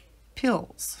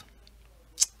pills.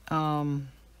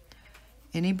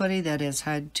 Anybody that has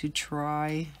had to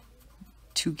try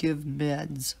to give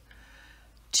meds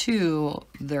to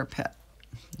their pet,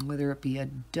 whether it be a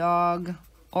dog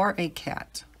or a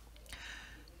cat,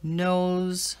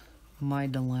 knows my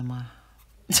dilemma.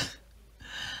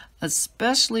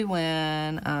 Especially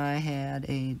when I had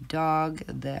a dog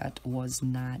that was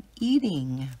not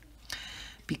eating.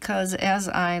 Because as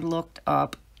I looked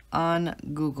up on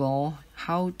Google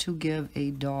how to give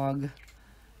a dog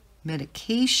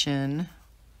medication,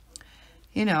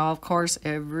 you know, of course,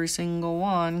 every single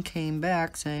one came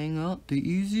back saying, oh, the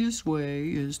easiest way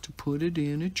is to put it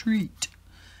in a treat.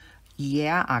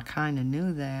 Yeah, I kind of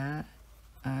knew that.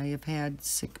 I have had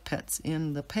sick pets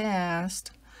in the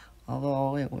past,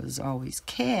 although it was always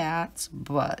cats,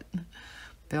 but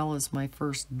Bella's my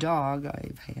first dog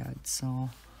I've had, so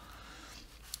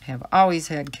Have always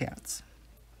had cats.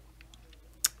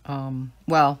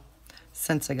 Well,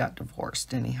 since I got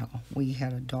divorced, anyhow. We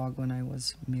had a dog when I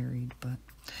was married, but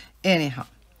anyhow.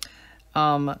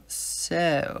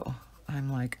 So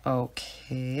I'm like,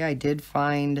 okay, I did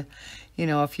find,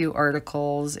 a few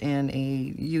articles and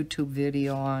a YouTube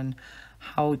video on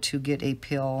how to get a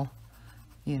pill,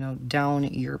 down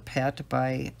your pet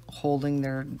by holding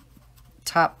their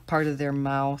top part of their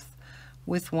mouth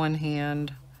with one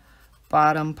hand,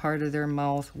 bottom part of their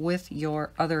mouth with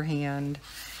your other hand,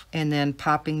 and then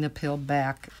popping the pill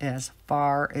back as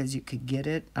far as you could get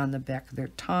it on the back of their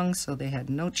tongue, so they had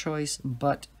no choice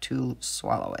but to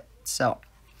swallow it. So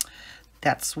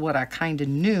that's what I kind of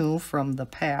knew from the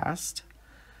past.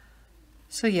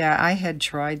 So yeah, I had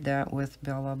tried that with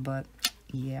Bella, but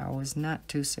yeah, I was not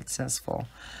too successful.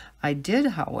 I did,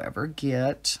 however,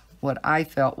 get what I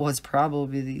felt was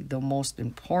probably the most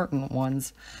important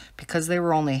ones, because they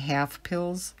were only half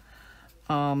pills.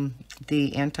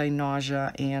 The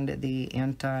anti-nausea and the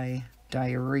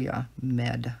anti-diarrhea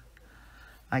med.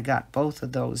 I got both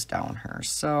of those down her,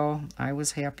 so I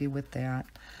was happy with that.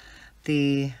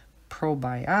 The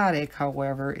probiotic,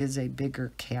 however, is a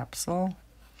bigger capsule.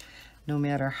 No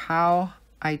matter how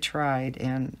I tried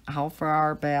and how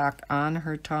far back on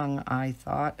her tongue I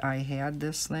thought I had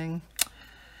this thing,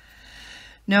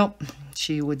 nope,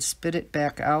 she would spit it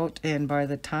back out, and by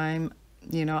the time,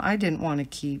 I didn't want to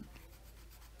keep,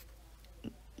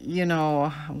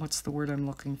 what's the word I'm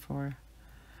looking for?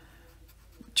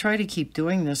 Try to keep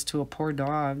doing this to a poor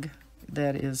dog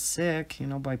that is sick,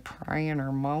 by prying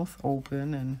her mouth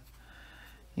open, and,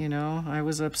 I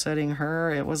was upsetting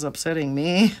her, it was upsetting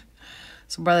me.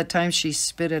 So by the time she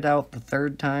spit it out the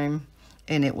third time,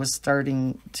 and it was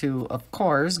starting to, of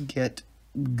course, get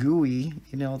gooey,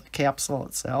 the capsule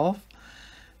itself,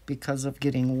 because of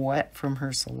getting wet from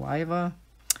her saliva,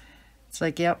 it's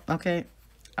like, yep, okay,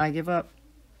 I give up.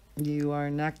 You are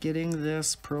not getting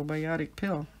this probiotic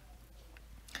pill.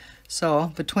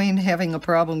 So between having a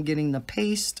problem getting the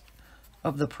paste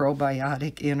of the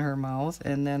probiotic in her mouth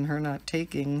and then her not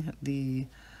taking the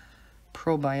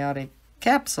probiotic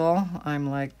capsule, I'm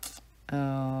like,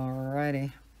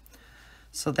 alrighty.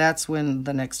 So that's when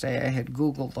the next day I had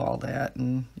Googled all that,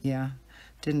 and yeah,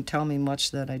 didn't tell me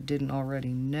much that I didn't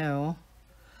already know.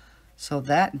 So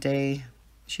that day,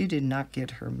 she did not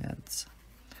get her meds.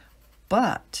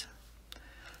 But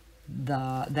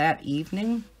that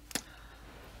evening,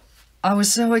 I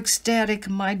was so ecstatic,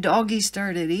 my doggie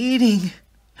started eating.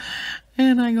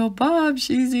 And I go, Bob,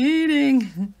 she's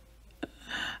eating.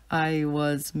 I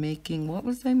was making, what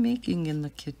was I making in the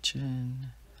kitchen?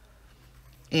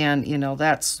 And,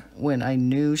 that's when I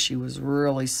knew she was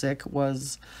really sick,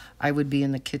 was I would be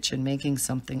in the kitchen making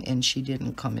something and she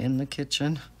didn't come in the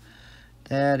kitchen.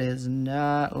 That is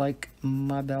not like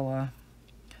my Bella.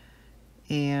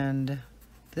 And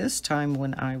this time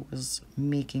when I was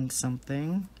making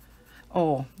something,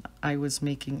 I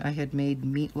had made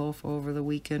meatloaf over the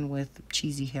weekend with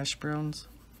cheesy hash browns.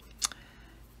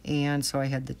 And so I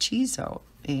had the cheese out,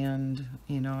 and,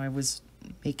 I was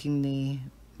making the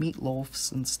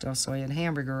meatloafs and stuff, so I had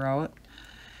hamburger out.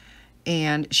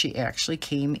 And she actually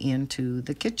came into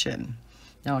the kitchen.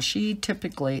 Now, she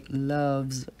typically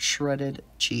loves shredded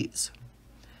cheese.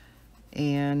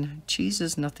 And cheese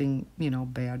is nothing,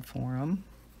 bad for them.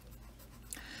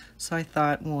 So I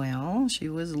thought, well, she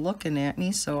was looking at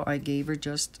me, so I gave her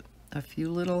just a few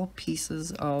little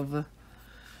pieces of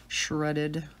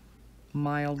shredded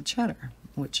mild cheddar,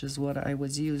 which is what I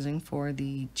was using for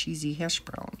the cheesy hash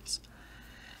browns.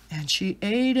 And she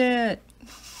ate it.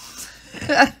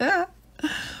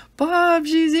 Bob,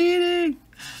 she's eating.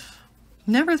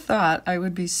 Never thought I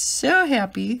would be so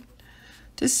happy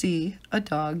to see a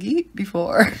dog eat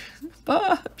before.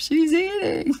 Bob, she's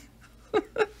eating.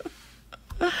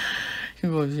 He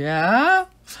goes, yeah?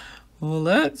 Well,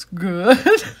 that's good.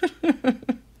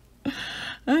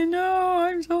 I know,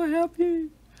 I'm so happy.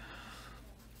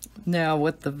 Now,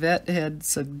 what the vet had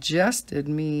suggested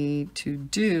me to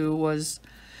do was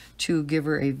to give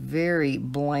her a very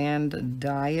bland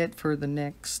diet for the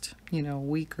next,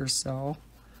 week or so,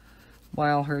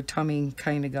 while her tummy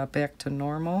kind of got back to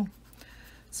normal.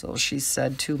 So she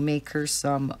said to make her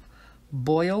some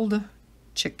boiled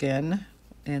chicken,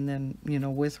 and then,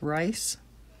 with rice,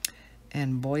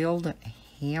 and boiled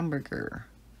hamburger,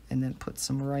 and then put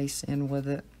some rice in with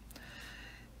it.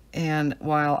 And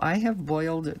while I have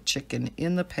boiled chicken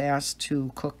in the past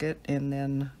to cook it and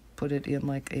then put it in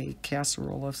like a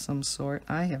casserole of some sort,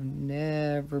 I have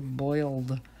never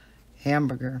boiled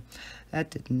hamburger. That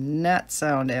did not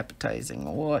sound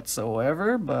appetizing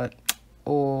whatsoever, but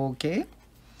okay.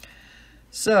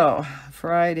 So,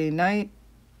 Friday night,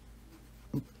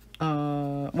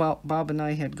 well, Bob and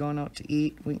I had gone out to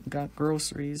eat. We got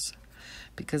groceries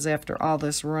because after all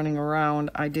this running around,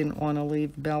 I didn't want to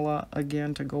leave Bella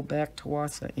again to go back to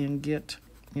Wassa and get,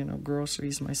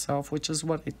 groceries myself, which is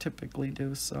what I typically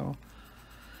do. So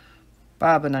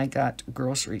Bob and I got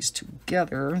groceries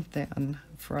together then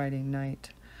Friday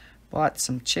night. Bought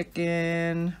some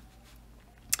chicken,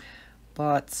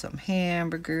 bought some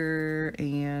hamburger,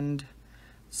 and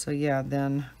so yeah,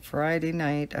 then Friday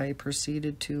night I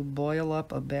proceeded to boil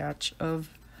up a batch of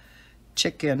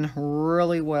chicken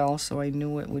really well so I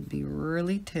knew it would be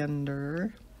really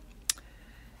tender,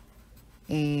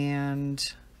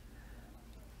 and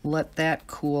let that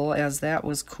cool. As that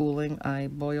was cooling, I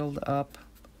boiled up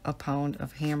a pound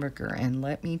of hamburger, and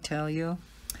let me tell you,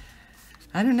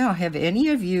 I don't know, have any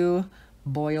of you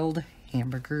boiled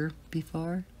hamburger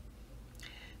before?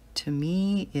 To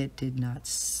me, it did not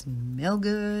smell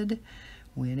good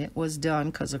when it was done,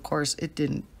 because of course it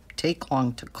didn't take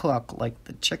long to cook like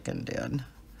the chicken did.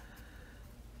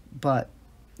 But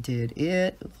did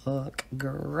it look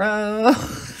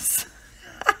gross?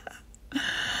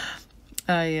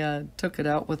 I took it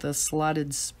out with a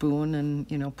slotted spoon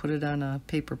and, put it on a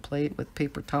paper plate with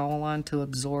paper towel on to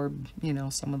absorb,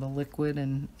 some of the liquid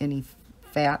and any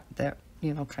fat that,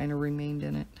 kind of remained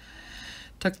in it.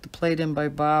 Took the plate in by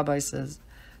Bob. I says,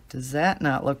 does that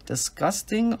not look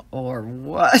disgusting or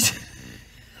what?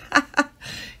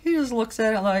 He just looks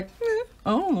at it like, I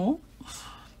don't know.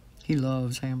 He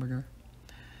loves hamburger.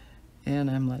 And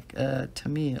I'm like, to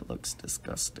me it looks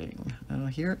disgusting.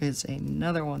 Here is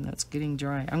another one that's getting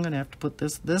dry. I'm going to have to put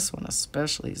this one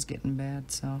especially is getting bad.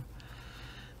 So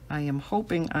I am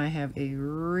hoping I have a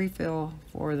refill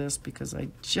for this because I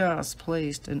just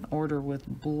placed an order with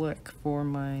Blick for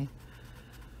my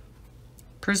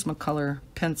Prismacolor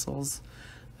pencils.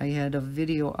 I had a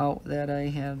video out that I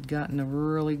had gotten a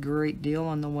really great deal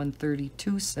on the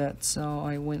 132 set, so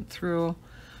I went through,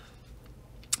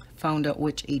 found out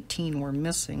which 18 were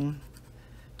missing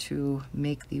to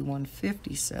make the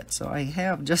 150 set. So I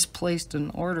have just placed an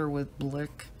order with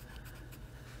Blick,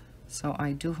 so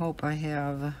I do hope I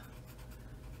have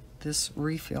this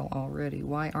refill already.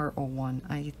 YR01,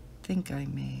 I think I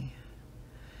may,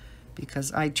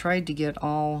 because I tried to get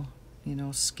all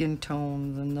skin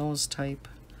tones and those type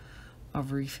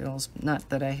of refills. Not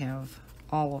that I have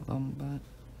all of them, but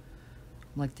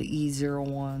like the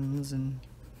E01s and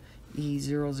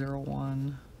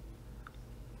E001.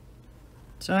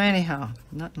 So anyhow,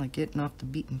 nothing like getting off the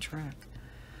beaten track.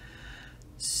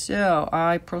 So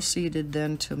I proceeded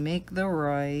then to make the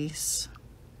rice,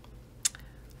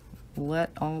 let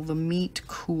all the meat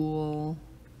cool,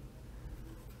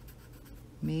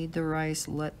 made the rice,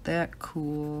 let that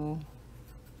cool,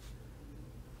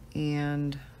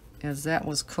 and as that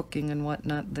was cooking and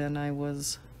whatnot, then I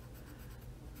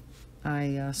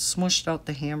smushed out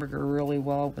the hamburger really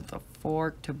well with a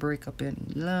fork to break up any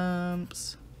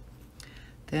lumps.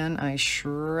 Then I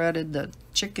shredded the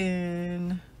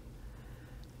chicken,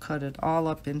 cut it all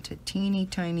up into teeny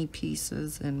tiny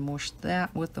pieces and mushed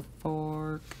that with a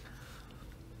fork.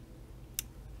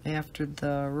 After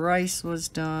the rice was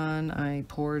done, I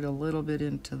poured a little bit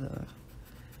into the,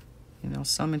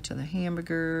 some into the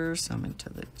hamburger, some into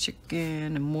the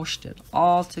chicken, and mushed it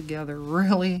all together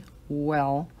really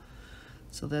well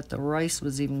so that the rice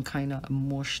was even kind of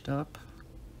mushed up.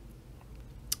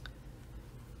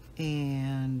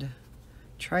 And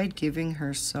tried giving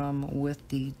her some with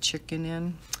the chicken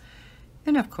in.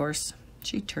 And of course,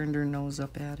 she turned her nose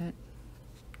up at it.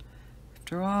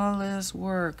 After all this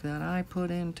work that I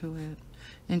put into it.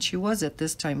 And she was at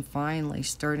this time finally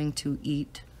starting to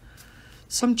eat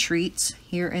some treats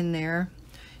here and there.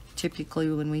 Typically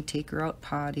when we take her out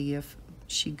potty, if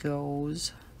she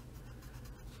goes,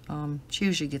 she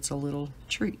usually gets a little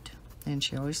treat. And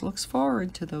she always looks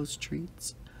forward to those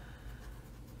treats.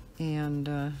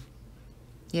 And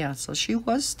yeah, so she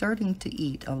was starting to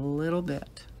eat a little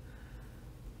bit.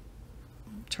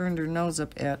 Turned her nose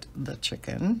up at the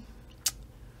chicken.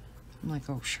 I'm like,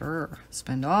 oh sure,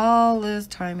 spend all this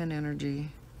time and energy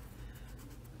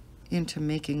into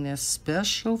making this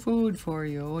special food for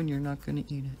you and you're not going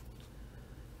to eat it.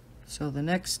 So the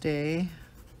next day,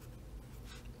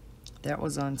 that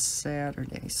was on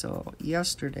Saturday. So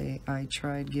yesterday I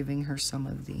tried giving her some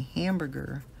of the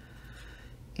hamburger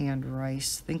and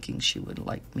rice, thinking she would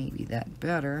like maybe that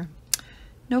better.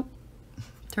 Nope,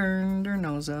 turned her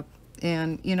nose up.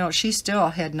 And she still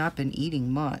had not been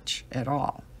eating much at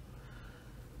all.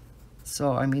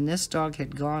 So I mean, this dog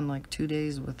had gone like 2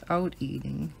 days without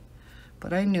eating,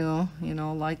 But I knew, you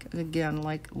know, like, again,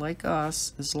 like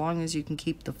us, as long as you can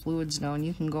keep the fluids down,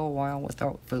 you can go a while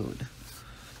without food.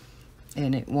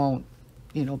 And it won't,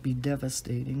 you know, be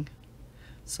devastating.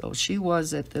 So she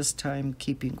was at this time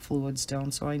keeping fluids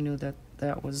down, so I knew that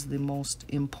that was the most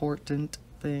important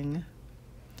thing.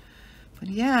 But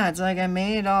yeah, it's like I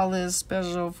made all this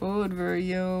special food for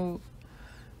you.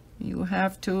 You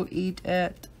have to eat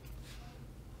it.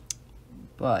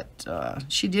 But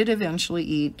she did eventually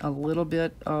eat a little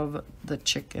bit of the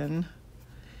chicken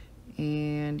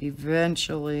and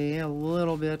eventually a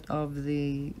little bit of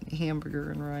the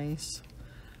hamburger and rice.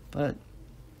 But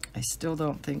I still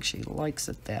don't think she likes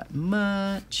it that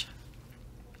much.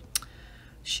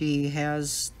 She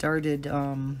has started,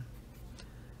 you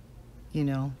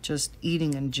know, just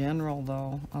eating in general,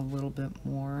 though, a little bit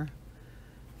more.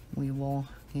 We will,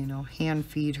 you know, hand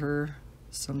feed her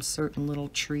some certain little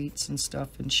treats and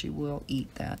stuff, and she will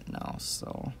eat that now.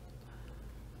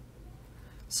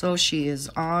 So she is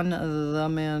on the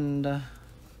mend.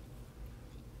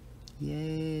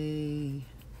 Yay. There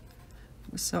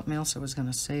was something else I was going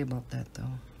to say about that,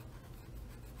 though.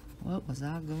 What was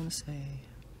I going to say?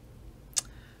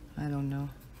 I don't know.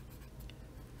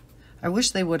 I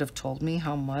wish they would have told me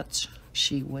how much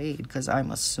she weighed, because I'm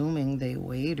assuming they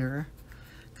weighed her.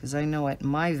 Because I know at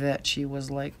my vet she was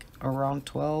like around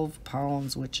 12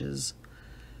 pounds, which is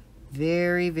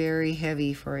very, very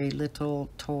heavy for a little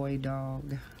toy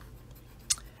dog.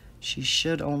 She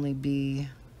should only be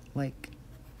like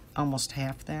almost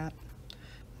half that.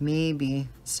 Maybe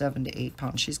 7 to 8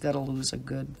 pounds. She's got to lose a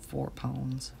good 4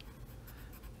 pounds.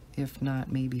 If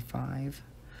not, maybe 5.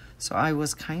 So I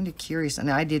was kind of curious, and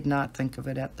I did not think of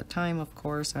it at the time, of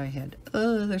course. I had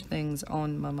other things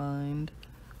on my mind.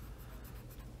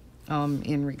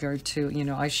 In regard to, you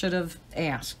know, I should have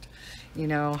asked, you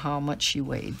know, how much she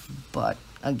weighed. But,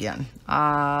 again,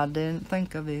 I didn't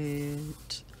think of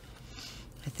it.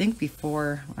 I think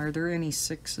before, are there any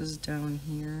 6s down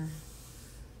here?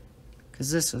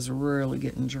 Because this is really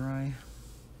getting dry.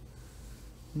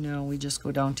 No, we just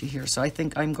go down to here. So I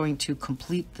think I'm going to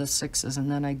complete the 6s, and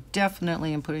then I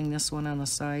definitely am putting this one on the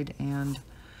side and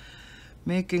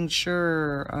making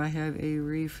sure I have a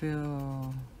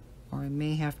refill. Or I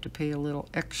may have to pay a little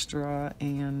extra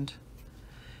and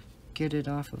get it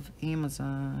off of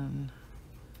Amazon.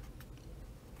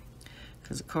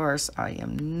 Because, of course, I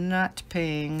am not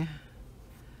paying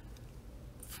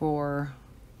for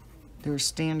their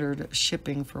standard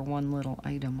shipping for one little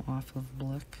item off of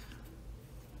Blick.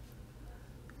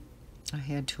 I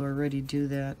had to already do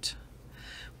that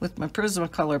with my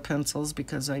Prismacolor pencils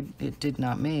because it did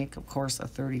not make, of course, a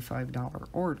 $35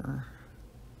 order,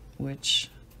 which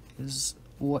is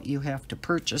what you have to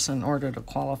purchase in order to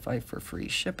qualify for free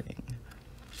shipping.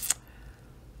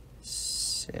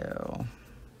 So,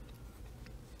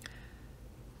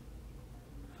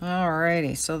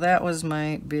 alrighty, so that was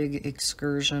my big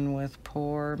excursion with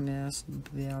poor Miss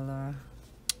Bella.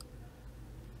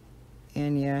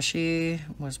 And yeah, she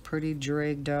was pretty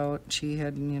dragged out. She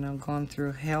had, you know, gone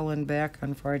through hell and back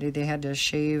on Friday. They had to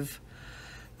shave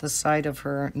the side of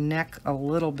her neck a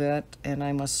little bit, and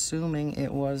I'm assuming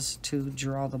it was to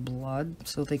draw the blood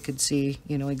so they could see,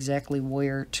 you know, exactly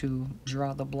where to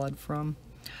draw the blood from.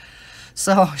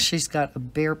 So she's got a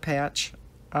bare patch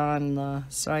on the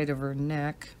side of her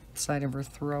neck, side of her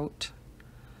throat.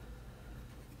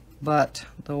 But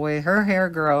the way her hair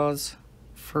grows,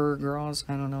 fur grows,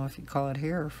 I don't know if you call it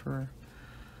hair or fur,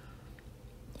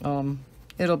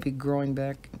 it'll be growing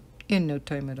back in no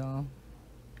time at all.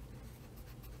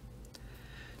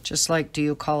 Just like, do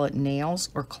you call it nails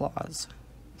or claws?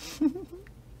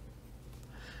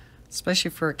 Especially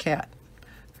for a cat.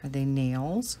 Are they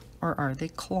nails or are they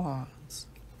claws?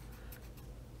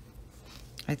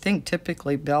 I think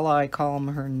typically Bella, I call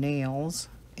them her nails.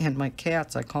 And my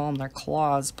cats, I call them their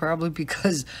claws. Probably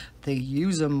because they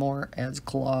use them more as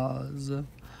claws.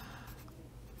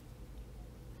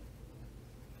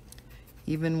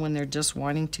 Even when they're just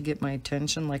wanting to get my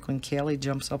attention, like when Callie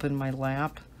jumps up in my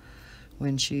lap,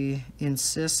 when she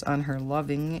insists on her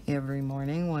loving every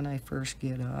morning when I first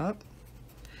get up.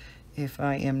 If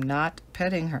I am not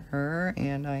petting her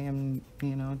and I am,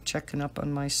 you know, checking up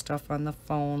on my stuff on the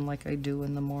phone like I do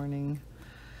in the morning,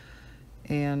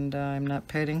 and I'm not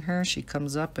petting her, she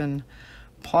comes up and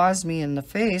paws me in the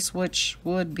face, which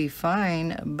would be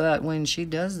fine, but when she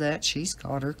does that, she's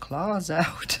got her claws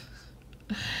out.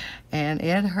 And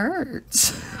it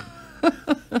hurts.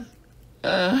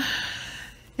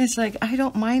 It's like, I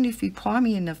don't mind if you paw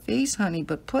me in the face, honey,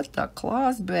 but put the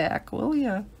claws back, will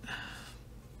ya?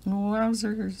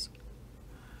 Wowzers.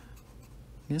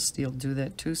 Misty will do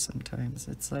that too sometimes.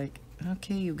 It's like,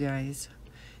 okay, you guys,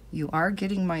 you are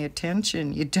getting my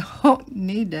attention. You don't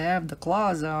need to have the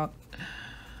claws out.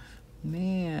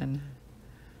 Man.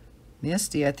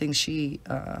 Misty, I think she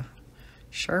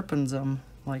sharpens them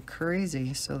like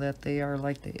crazy so that they are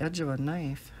like the edge of a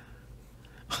knife.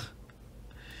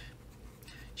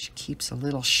 She keeps a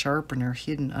little sharpener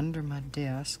hidden under my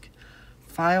desk.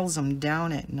 Files them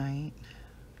down at night.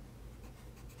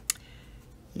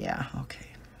 Yeah, okay.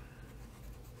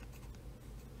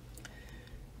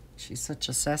 She's such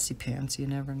a sassy pants, you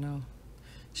never know.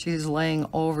 She's laying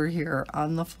over here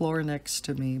on the floor next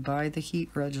to me by the heat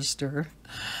register,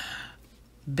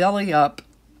 belly up,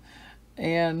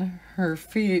 and her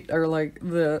feet are like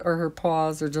or her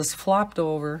paws are just flopped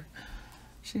over.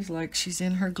 She's like she's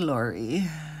in her glory.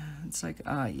 It's like,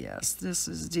 ah, yes, this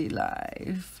is the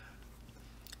life.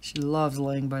 She loves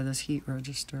laying by this heat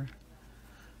register.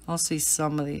 I'll see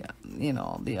some of the,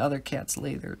 the other cats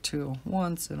lay there too,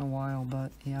 once in a while,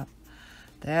 but yeah.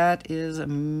 That is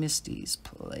Misty's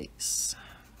place.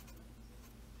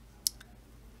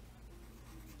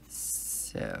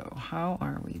 So, how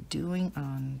are we doing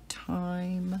on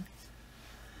time?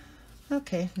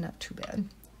 Okay, not too bad.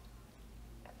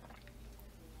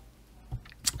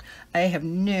 I have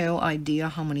no idea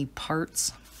how many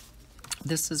parts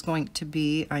this is going to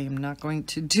be. I am not going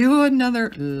to do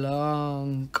another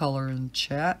long color and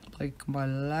chat like my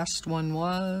last one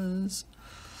was.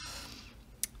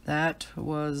 That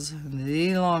was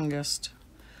the longest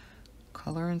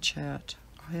color and chat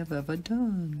I have ever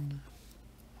done.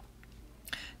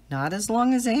 Not as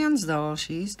long as Anne's though.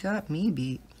 She's got me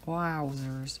beat.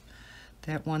 Wowzers.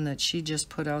 That one that she just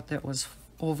put out that was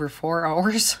over 4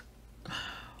 hours.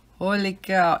 Holy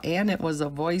cow. And it was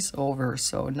a voiceover.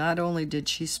 So not only did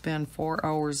she spend 4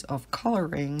 hours of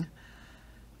coloring,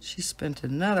 she spent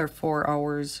another 4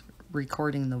 hours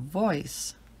recording the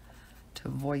voice to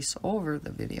voice over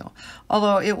the video.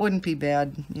 Although it wouldn't be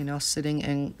bad, sitting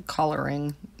and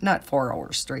coloring, not 4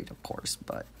 hours straight, of course,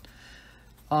 but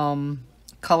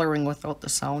coloring without the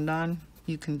sound on.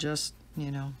 You can just,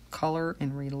 color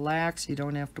and relax. You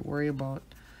don't have to worry about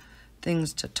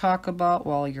things to talk about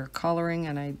while you're coloring.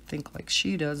 And I think like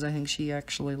she does, I think she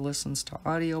actually listens to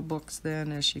audiobooks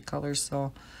then as she colors.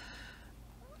 So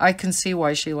I can see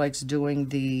why she likes doing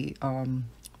the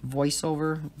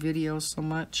voiceover videos so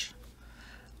much.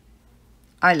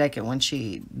 I like it when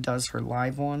she does her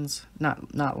live ones,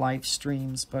 not live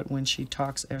streams, but when she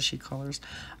talks as she colors.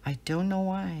 I don't know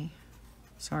why.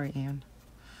 Sorry, Anne.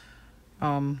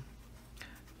 I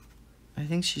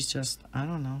think she's just, I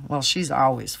don't know. Well, she's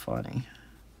always funny.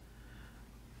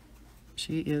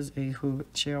 She is a hoot.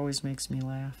 She always makes me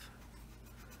laugh.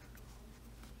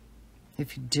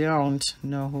 If you don't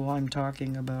know who I'm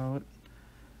talking about,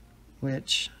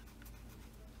 which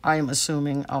I'm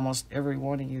assuming almost every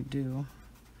one of you do,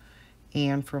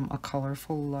 and from A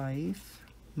Colorful Life,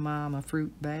 Mama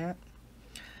Fruit Bat.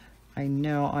 I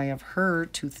know I have her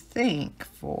to thank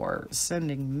for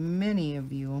sending many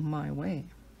of you my way.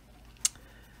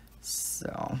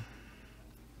 So,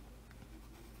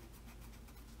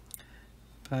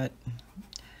 but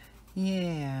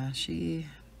yeah, she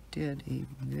did a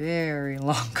very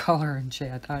long color and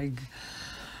chat. I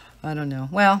don't know.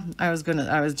 Well, I was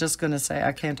just gonna say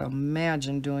I can't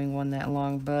imagine doing one that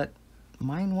long, but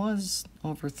mine was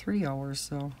over 3 hours,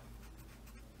 so.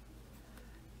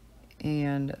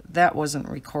 And that wasn't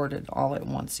recorded all at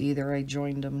once either. I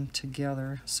joined them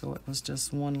together, so it was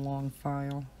just one long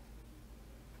file.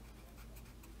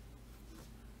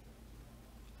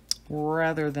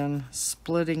 Rather than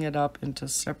splitting it up into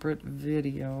separate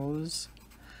videos,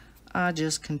 I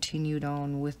just continued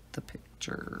on with the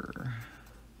picture.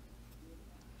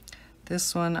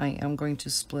 This one I am going to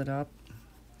split up.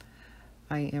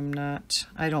 I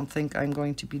don't think I'm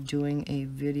going to be doing a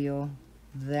video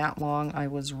that long. I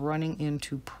was running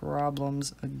into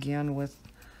problems again with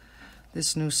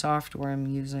this new software I'm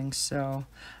using, so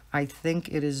I think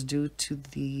it is due to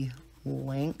the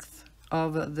length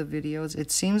of the videos.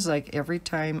 It seems like every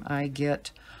time I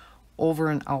get over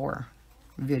an hour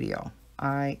video,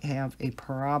 I have a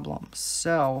problem.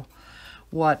 So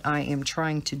what I am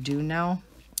trying to do now,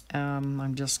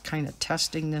 I'm just kind of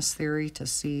testing this theory to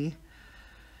see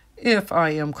if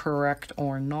I am correct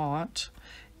or not.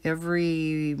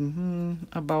 Every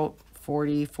about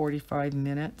 40-45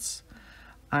 minutes,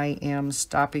 I am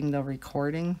stopping the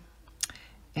recording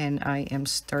and I am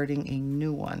starting a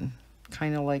new one,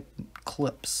 kind of like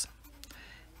clips.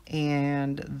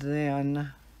 And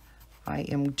then I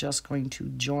am just going to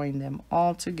join them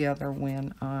all together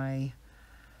when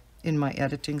in my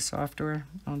editing software,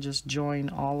 I'll just join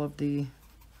all of the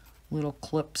little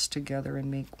clips together and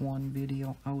make one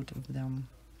video out of them.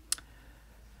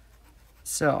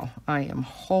 So I am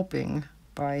hoping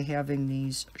by having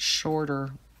these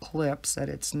shorter clips that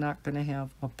it's not going to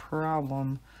have a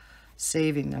problem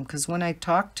saving them, because when I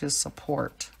talked to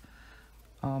support,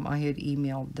 I had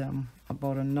emailed them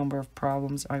about a number of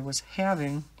problems I was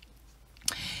having.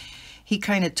 He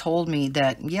kind of told me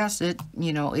that yes, it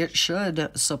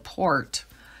should support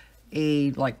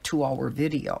a like 2-hour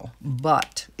video,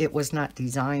 but it was not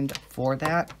designed for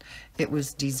that. It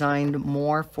was designed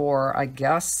more for, I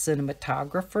guess,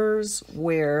 cinematographers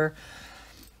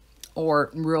or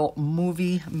real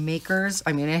movie makers.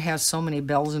 I mean, it has so many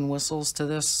bells and whistles to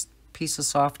this piece of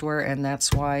software, and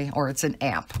that's why, or it's an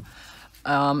app,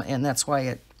 and that's why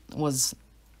it was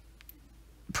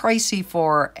pricey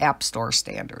for App Store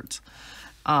standards.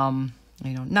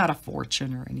 Not a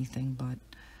fortune or anything, but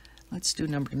let's do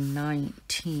number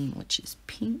 19, which is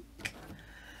pink.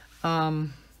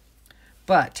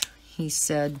 But he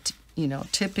said,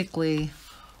 typically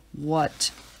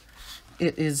what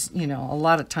it is, a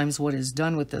lot of times what is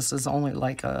done with this is only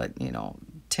like a,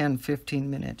 10,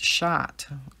 15-minute shot,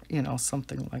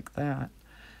 something like that.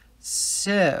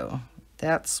 So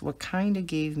that's what kind of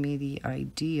gave me the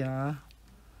idea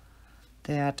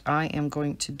that I am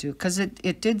going to do, because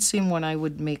it did seem when I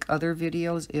would make other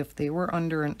videos, if they were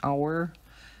under an hour,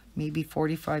 maybe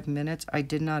 45 minutes, I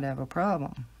did not have a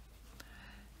problem.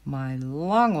 My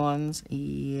long ones,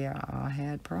 yeah, I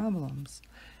had problems.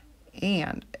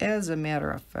 And as a matter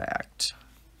of fact,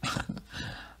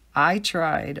 I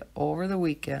tried over the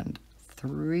weekend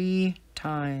 3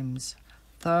 times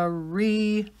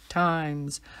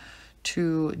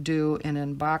to do an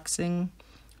unboxing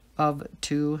of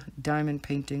 2 diamond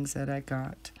paintings that I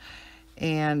got,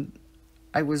 and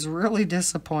I was really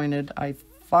disappointed. I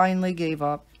finally gave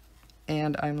up,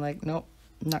 and I'm like, nope,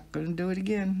 not gonna do it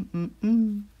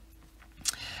again.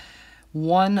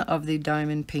 One of the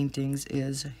diamond paintings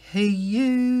is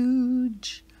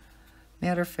huge.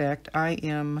 Matter of fact, I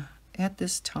am at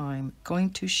this time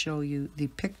going to show you the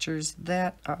pictures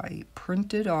that I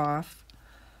printed off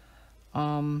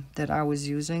that I was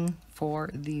using for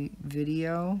the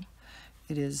video.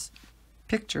 It is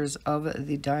pictures of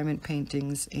the diamond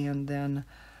paintings and then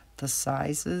the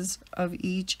sizes of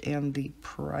each and the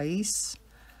price.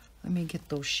 Let me get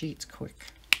those sheets quick.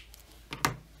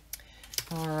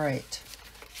 All right,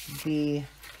 the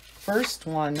first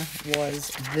one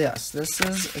was this. This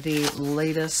is the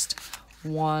latest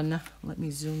one. Let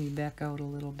me zoom you back out a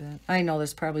little bit. I know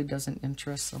this probably doesn't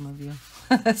interest some of you,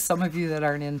 some of you that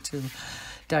aren't into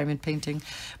diamond painting,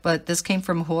 but this came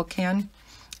from Huacan,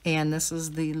 and this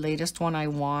is the latest one I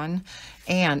won,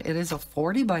 and it is a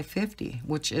 40 by 50,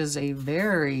 which is a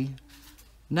very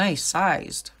nice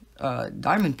sized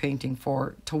diamond painting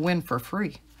to win for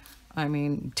free. I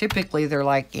mean, typically they're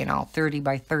like, 30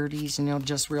 by 30s,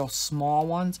 just real small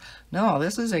ones. No,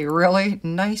 this is a really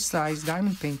nice size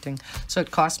diamond painting. So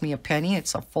it cost me a penny.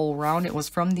 It's a full round. It was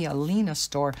from the Alina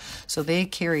store. So they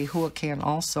carry Huacan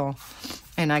also.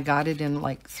 And I got it in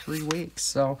like 3 weeks.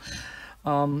 So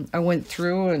I went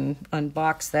through and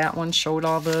unboxed that one, showed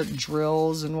all the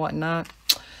drills and whatnot.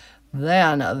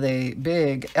 Then the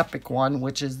big epic one,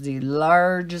 which is the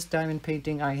largest diamond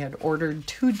painting I had ordered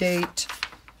to date,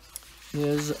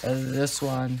 is this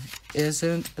one.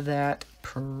 Isn't that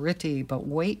pretty? But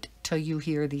wait till you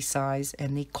hear the size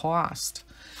and the cost.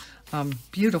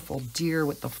 Beautiful deer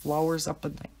with the flowers up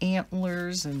in the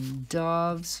antlers and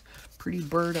doves. Pretty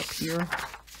bird up here.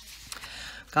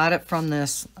 Got it from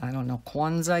this, I don't know,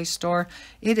 Kwanzai store.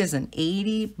 It is an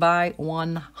 80 by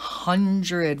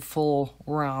 100 full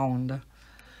round. Can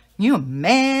you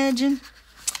imagine?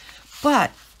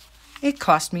 But it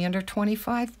cost me under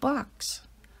 25 bucks.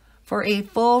 For a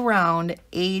full round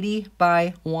 80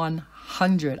 by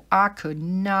 100. I could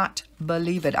not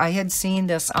believe it. I had seen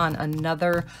this on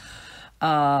another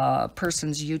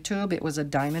person's YouTube. It was a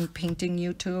diamond painting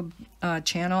YouTube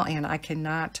channel, and I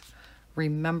cannot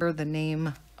remember the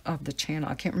name of the channel.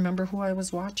 I can't remember who I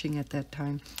was watching at that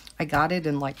time. I got it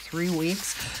in like 3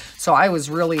 weeks, so I was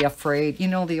really afraid. You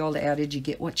know the old adage, you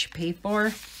get what you pay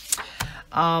for?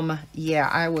 Yeah,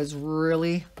 I was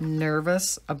really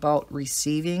nervous about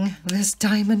receiving this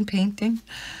diamond painting.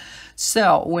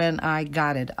 So when I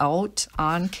got it out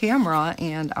on camera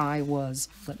and I was,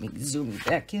 let me zoom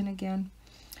back in again,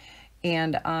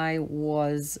 and I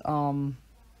was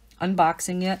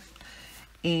unboxing it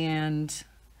and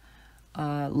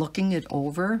looking it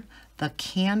over, the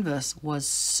canvas was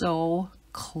so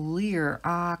clear.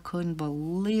 I couldn't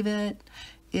believe it.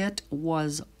 It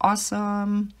was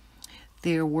awesome.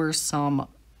 There were some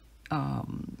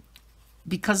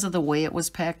because of the way it was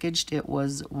packaged, it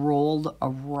was rolled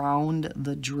around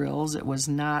the drills. It was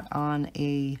not on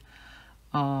a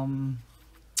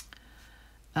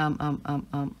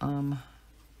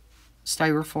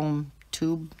styrofoam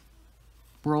tube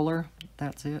roller.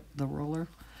 That's it, the roller.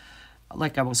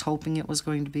 Like I was hoping it was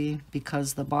going to be,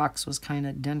 because the box was kind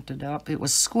of dented up. It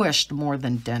was squished more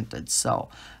than dented, so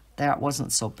that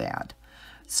wasn't so bad.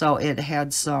 So it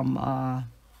had some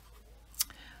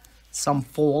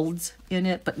folds in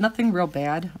it, but nothing real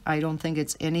bad. I don't think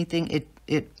it's anything.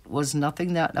 It was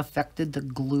nothing that affected the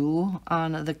glue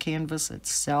on the canvas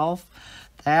itself.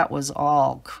 That was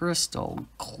all crystal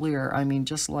clear. I mean,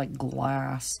 just like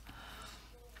glass.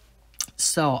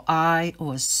 So I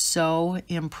was so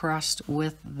impressed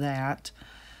with that.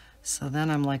 So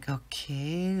then I'm like,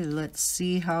 okay, let's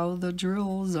see how the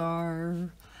drills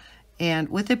are. And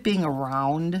with it being a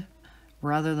round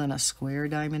rather than a square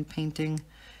diamond painting,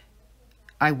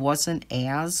 I wasn't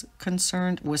as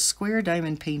concerned. With square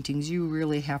diamond paintings, you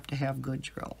really have to have good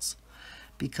drills,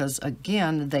 because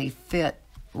again, they fit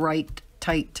right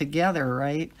tight together,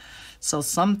 right? So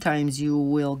sometimes you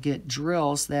will get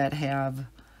drills that have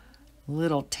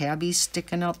little tabbies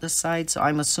sticking out the side. So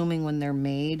I'm assuming when they're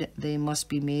made, they must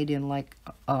be made in like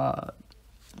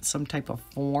some type of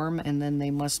form, and then they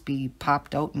must be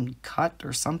popped out and cut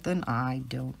or something. I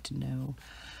don't know.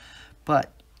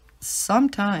 But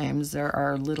sometimes there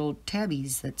are little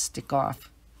tabbies that stick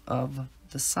off of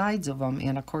the sides of them,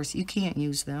 and of course you can't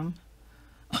use them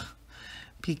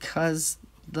because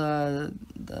the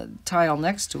tile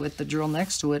next to it, the drill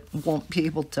next to it, won't be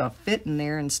able to fit in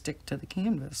there and stick to the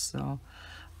canvas. So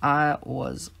I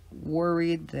was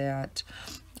worried that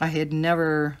I had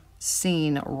never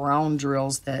seen round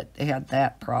drills that had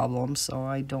that problem. So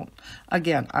I don't,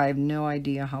 again, I have no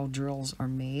idea how drills are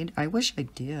made. I wish I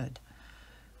did.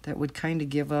 That would kind of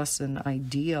give us an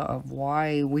idea of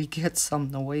why we get some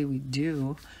the way we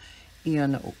do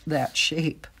in that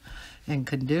shape and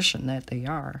condition that they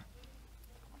are.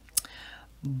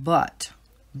 But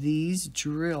these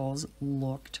drills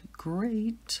looked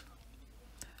great.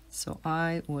 So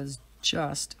I was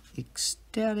just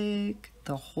ecstatic.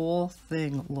 The whole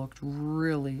thing looked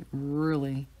really,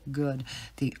 really good.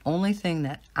 The only thing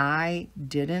that I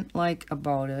didn't like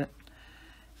about it,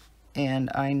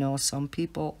 and I know some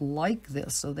people like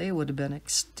this, so they would have been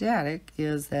ecstatic,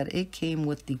 is that it came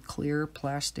with the clear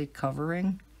plastic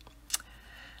covering.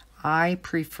 I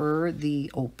prefer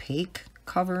the opaque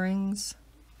coverings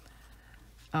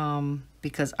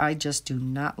because I just do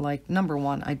not like, number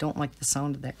one, I don't like the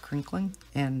sound of that crinkling,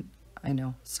 and I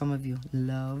know some of you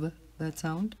love that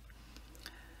sound.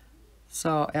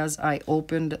 So as I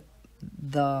opened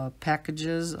the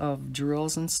packages of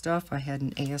drills and stuff, I had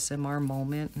an ASMR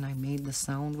moment, and I made the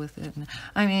sound with it. And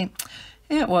I mean,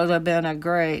 it would have been a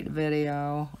great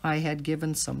video. I had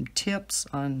given some tips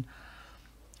on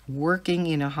working,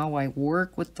 you know, how I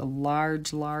work with the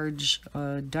large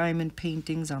diamond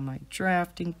paintings on my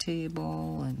drafting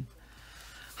table, and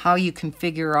how you can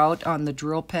figure out on the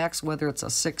drill packs whether it's a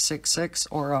 666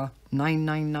 or a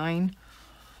 999.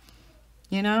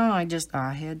 You know,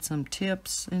 I had some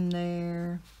tips in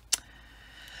there.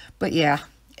 But yeah,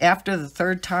 after the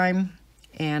third time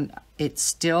and it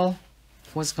still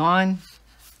was gone,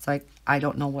 it's like, I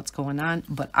don't know what's going on,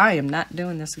 but I am not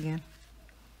doing this again.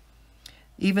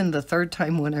 Even the third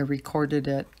time when I recorded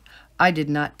it, I did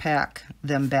not pack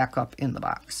them back up in the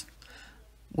box.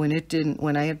 When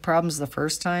I had problems the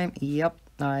first time, yep,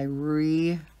 I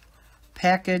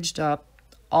repackaged up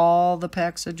all the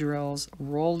packs of drills,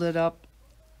 rolled it up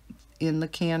in the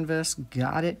canvas,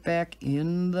 got it back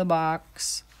in the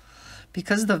box,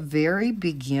 because the very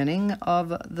beginning of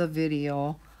the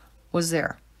video was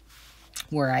there,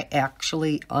 where I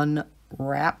actually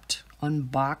unboxed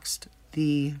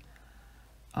the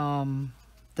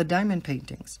diamond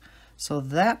paintings. So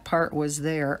that part was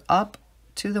there up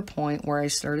to the point where I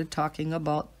started talking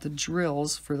about the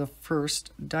drills for the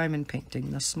first diamond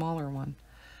painting, the smaller one.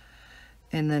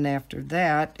 And then after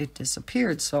that, it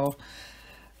disappeared. So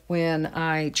when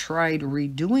I tried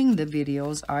redoing the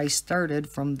videos, I started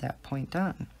from that point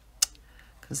on.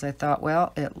 Because I thought,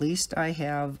 well, at least I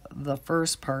have the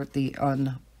first part, the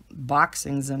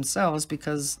unboxings themselves,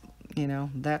 because, you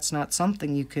know, that's not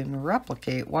something you can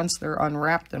replicate. Once they're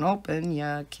unwrapped and open,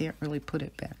 you can't really put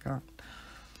it back on.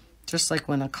 Just like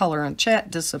when a color on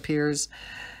chat disappears,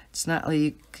 it's not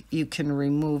like you can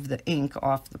remove the ink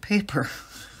off the paper.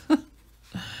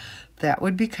 That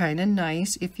would be kind of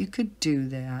nice if you could do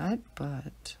that,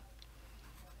 but...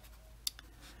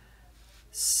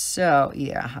 So,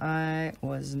 yeah, I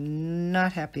was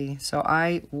not happy. So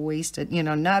I wasted, you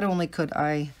know, not only could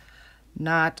I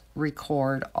not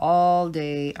record all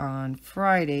day on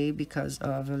Friday because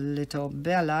of little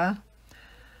Bella.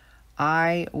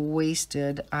 I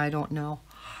wasted, I don't know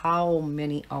how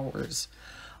many hours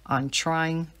on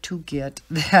trying to get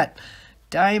that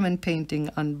diamond painting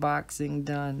unboxing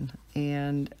done.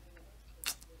 And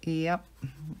yep,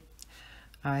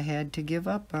 I had to give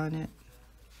up on it.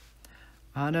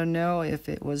 I don't know if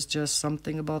it was just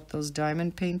something about those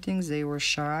diamond paintings. They were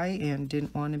shy and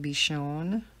didn't want to be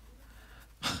shown.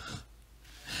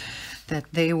 That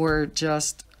they were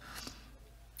just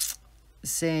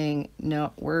saying,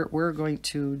 no, we're going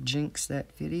to jinx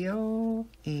that video,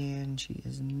 and she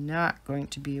is not going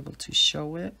to be able to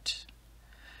show it.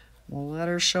 We'll let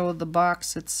her show the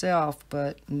box itself,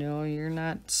 but no, you're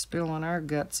not spilling our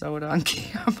guts out on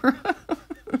camera.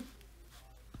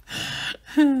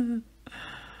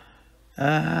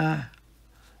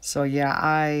 So yeah,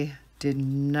 I did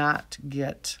not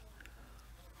get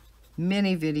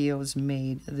many videos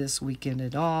made this weekend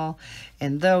at all,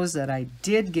 and those that I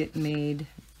did get made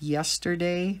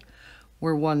yesterday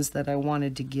were ones that I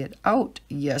wanted to get out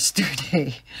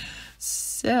yesterday.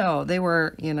 So they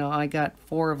were, you know, I got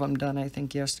 4 of them done, I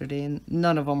think, yesterday, and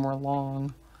none of them were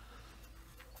long.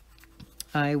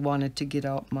 I wanted to get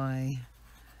out my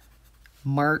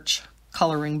March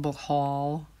coloring book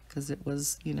haul because it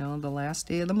was, you know, the last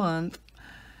day of the month.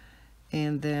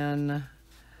 And then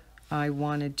I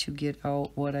wanted to get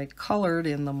out what I colored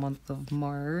in the month of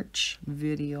March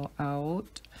video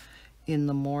out. In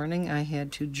the morning, I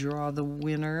had to draw the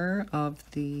winner of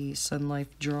the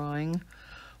Sunlife Drawing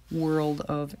World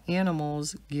of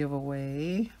Animals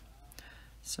giveaway.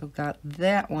 So got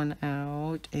that one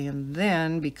out. And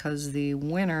then, because the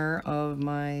winner of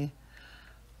my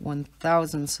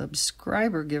 1,000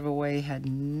 subscriber giveaway had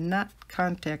not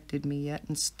contacted me yet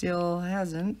and still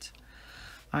hasn't,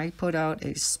 I put out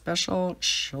a special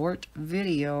short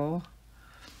video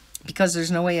because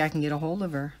there's no way I can get a hold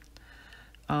of her.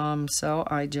 So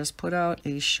I just put out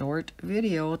a short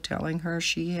video telling her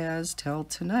she has till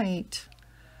tonight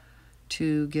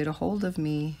to get a hold of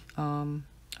me.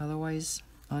 Otherwise,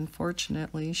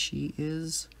 unfortunately, she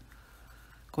is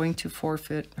going to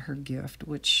forfeit her gift,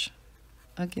 which,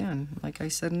 again, like I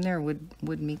said in there, would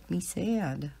make me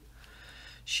sad.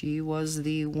 She was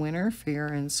the winner fair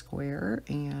and square,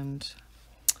 and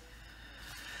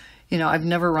you know, I've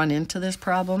never run into this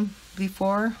problem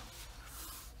before.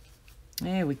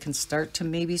 Hey, we can start to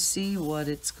maybe see what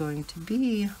it's going to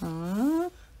be, huh?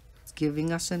 It's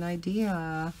giving us an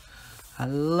idea. I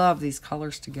love these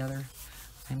colors together.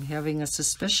 I'm having a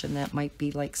suspicion that might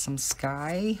be like some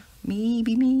sky,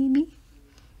 maybe.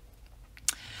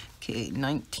 Okay,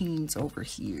 19's over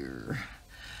here.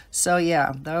 So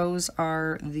yeah, those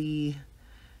are the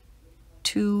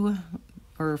 2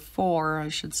 or 4, I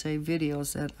should say,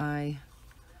 videos that I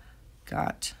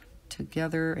got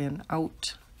together and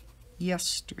out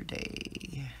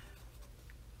yesterday.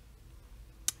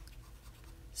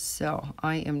 So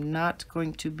I am not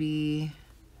going to be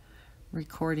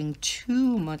recording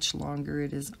too much longer.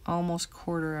 It is almost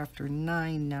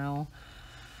 9:15 now.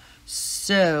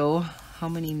 So how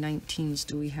many 19s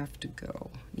do we have to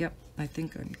go? Yep, I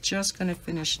think I'm just going to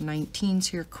finish 19s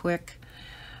here quick,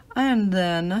 and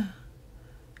then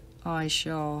I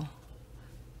shall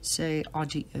say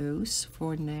adios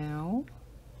for now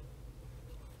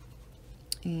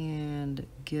and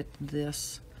get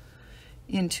this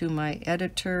into my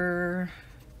editor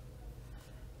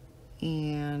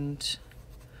and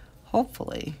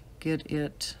hopefully get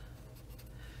it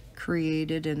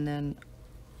created and then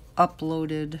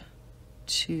uploaded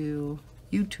to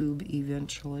YouTube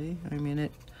eventually. I mean,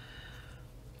 it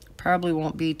probably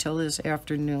won't be till this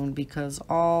afternoon because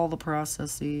all the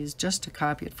processes just to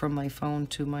copy it from my phone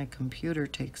to my computer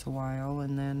takes a while,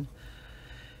 and then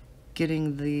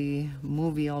getting the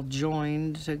movie all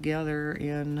joined together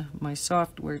in my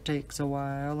software takes a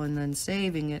while, and then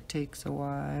saving it takes a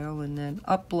while, and then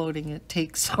uploading it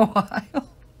takes a while.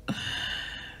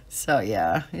 So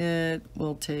yeah, it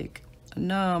will take a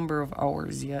number of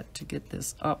hours yet to get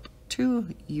this up to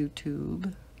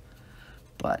YouTube,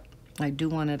 but I do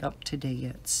want it up today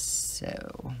yet,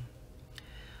 so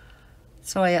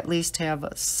I at least have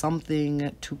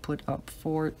something to put up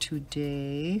for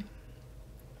today.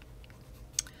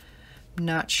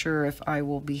 Not sure if I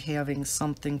will be having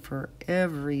something for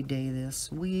every day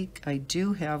this week. I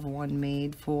do have one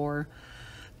made for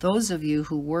those of you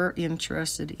who were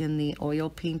interested in the oil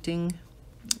painting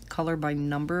color by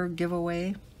number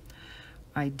giveaway.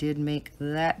 I did make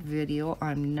that video.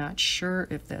 I'm not sure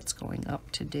if that's going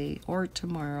up today or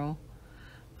tomorrow.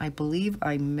 I believe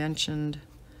I mentioned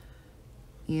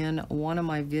in one of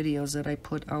my videos that I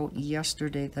put out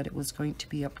yesterday that it was going to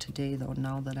be up today, though,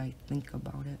 now that I think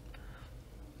about it.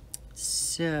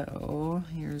 So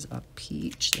here's a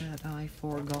peach that I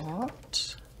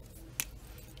forgot.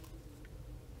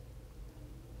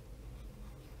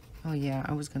 Oh yeah,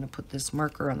 I was going to put this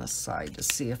marker on the side to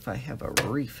see if I have a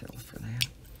refill for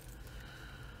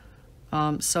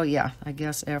that. So yeah, I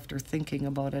guess after thinking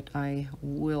about it, I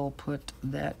will put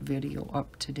that video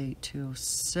up today too.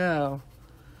 So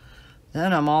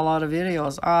then I'm all out of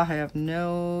videos. I have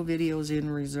no videos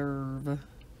in reserve.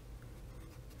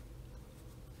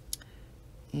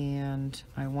 And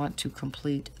I want to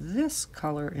complete this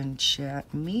color and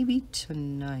chat maybe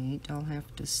tonight. I'll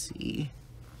have to see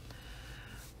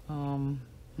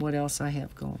what else I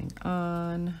have going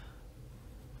on.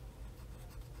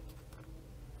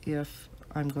 If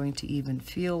I'm going to even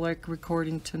feel like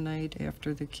recording tonight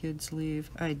after the kids leave,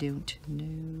 I don't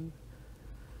know.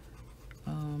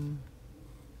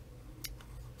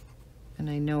 And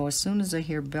I know as soon as I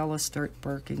hear Bella start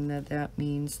barking that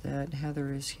means that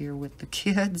Heather is here with the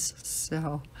kids.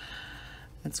 So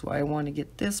that's why I want to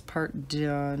get this part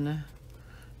done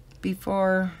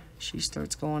before she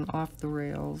starts going off the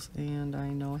rails and I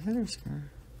know Heather's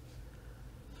here.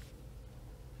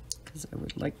 Because I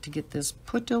would like to get this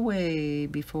put away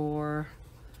before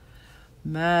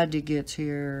Maddie gets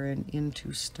here and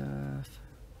into stuff.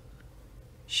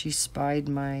 She spied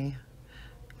my...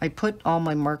 I put all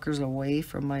my markers away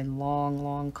from my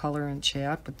long color and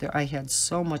chat, but I had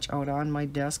so much out on my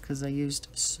desk because I used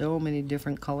so many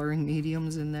different coloring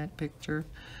mediums in that picture.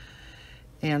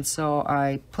 And so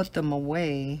I put them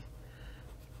away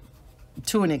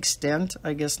to an extent,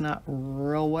 I guess not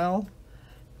real well.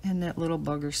 And that little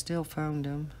bugger still found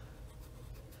him.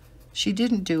 She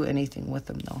didn't do anything with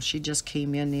him though. She just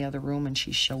came in the other room and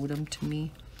she showed him to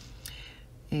me.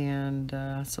 And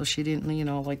so she didn't, you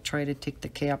know, like try to take the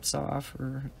caps off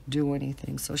or do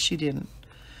anything. So she didn't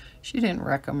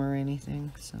wreck them or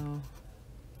anything. So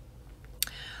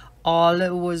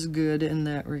all was good in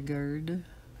that regard.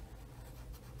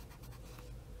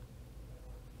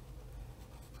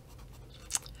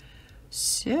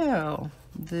 So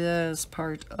this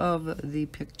part of the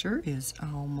picture is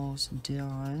almost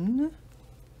done.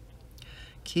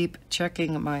 Keep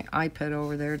checking my iPad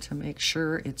over there to make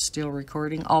sure it's still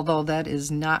recording, although that is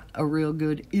not a real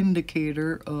good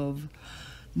indicator of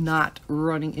not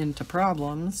running into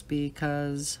problems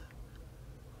because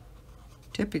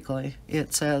typically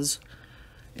it says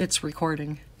it's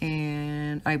recording,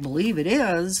 and I believe it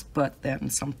is, but then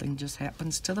something just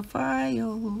happens to the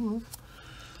file.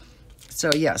 So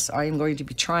yes, I am going to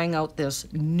be trying out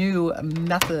this new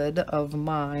method of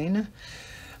mine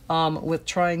with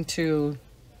trying to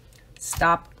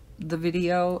stop the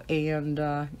video and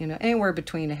you know, anywhere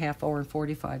between a half hour and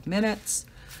 45 minutes.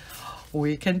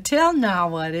 We can tell now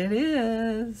what it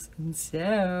is. And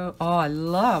so, oh, I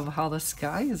love how the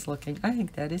sky is looking. I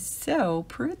think that is so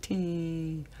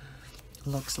pretty.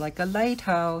 Looks like a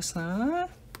lighthouse, huh?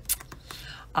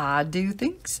 I do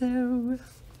think so.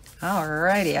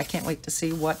 Alrighty, I can't wait to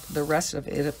see what the rest of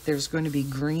it, if there's going to be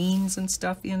greens and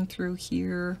stuff in through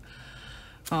here.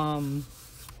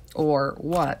 Or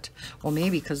what? Well,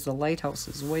 maybe because the lighthouse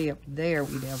is way up there,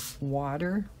 we'd have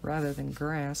water rather than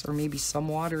grass, or maybe some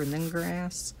water and then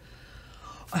grass.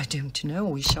 I don't know.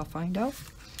 We shall find out.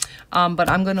 But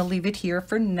I'm going to leave it here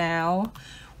for now.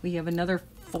 We have another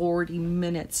 40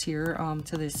 minutes here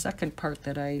to the second part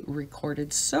that I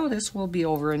recorded. So this will be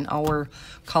over an hour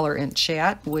color and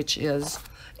chat, which is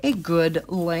a good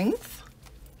length.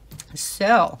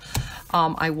 So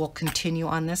I will continue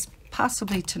on this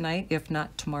possibly tonight, if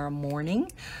not tomorrow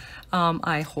morning.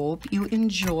 I hope you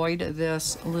enjoyed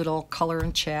this little color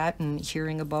and chat and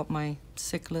hearing about my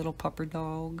sick little pupper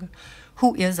dog,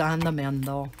 who is on the mend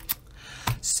though.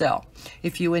 So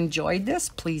if you enjoyed this,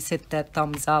 please hit that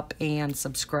thumbs up and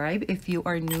subscribe if you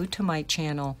are new to my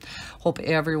channel. Hope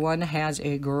everyone has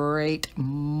a great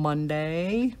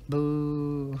Monday.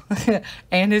 Boo.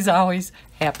 And as always,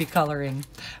 happy coloring.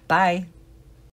 Bye.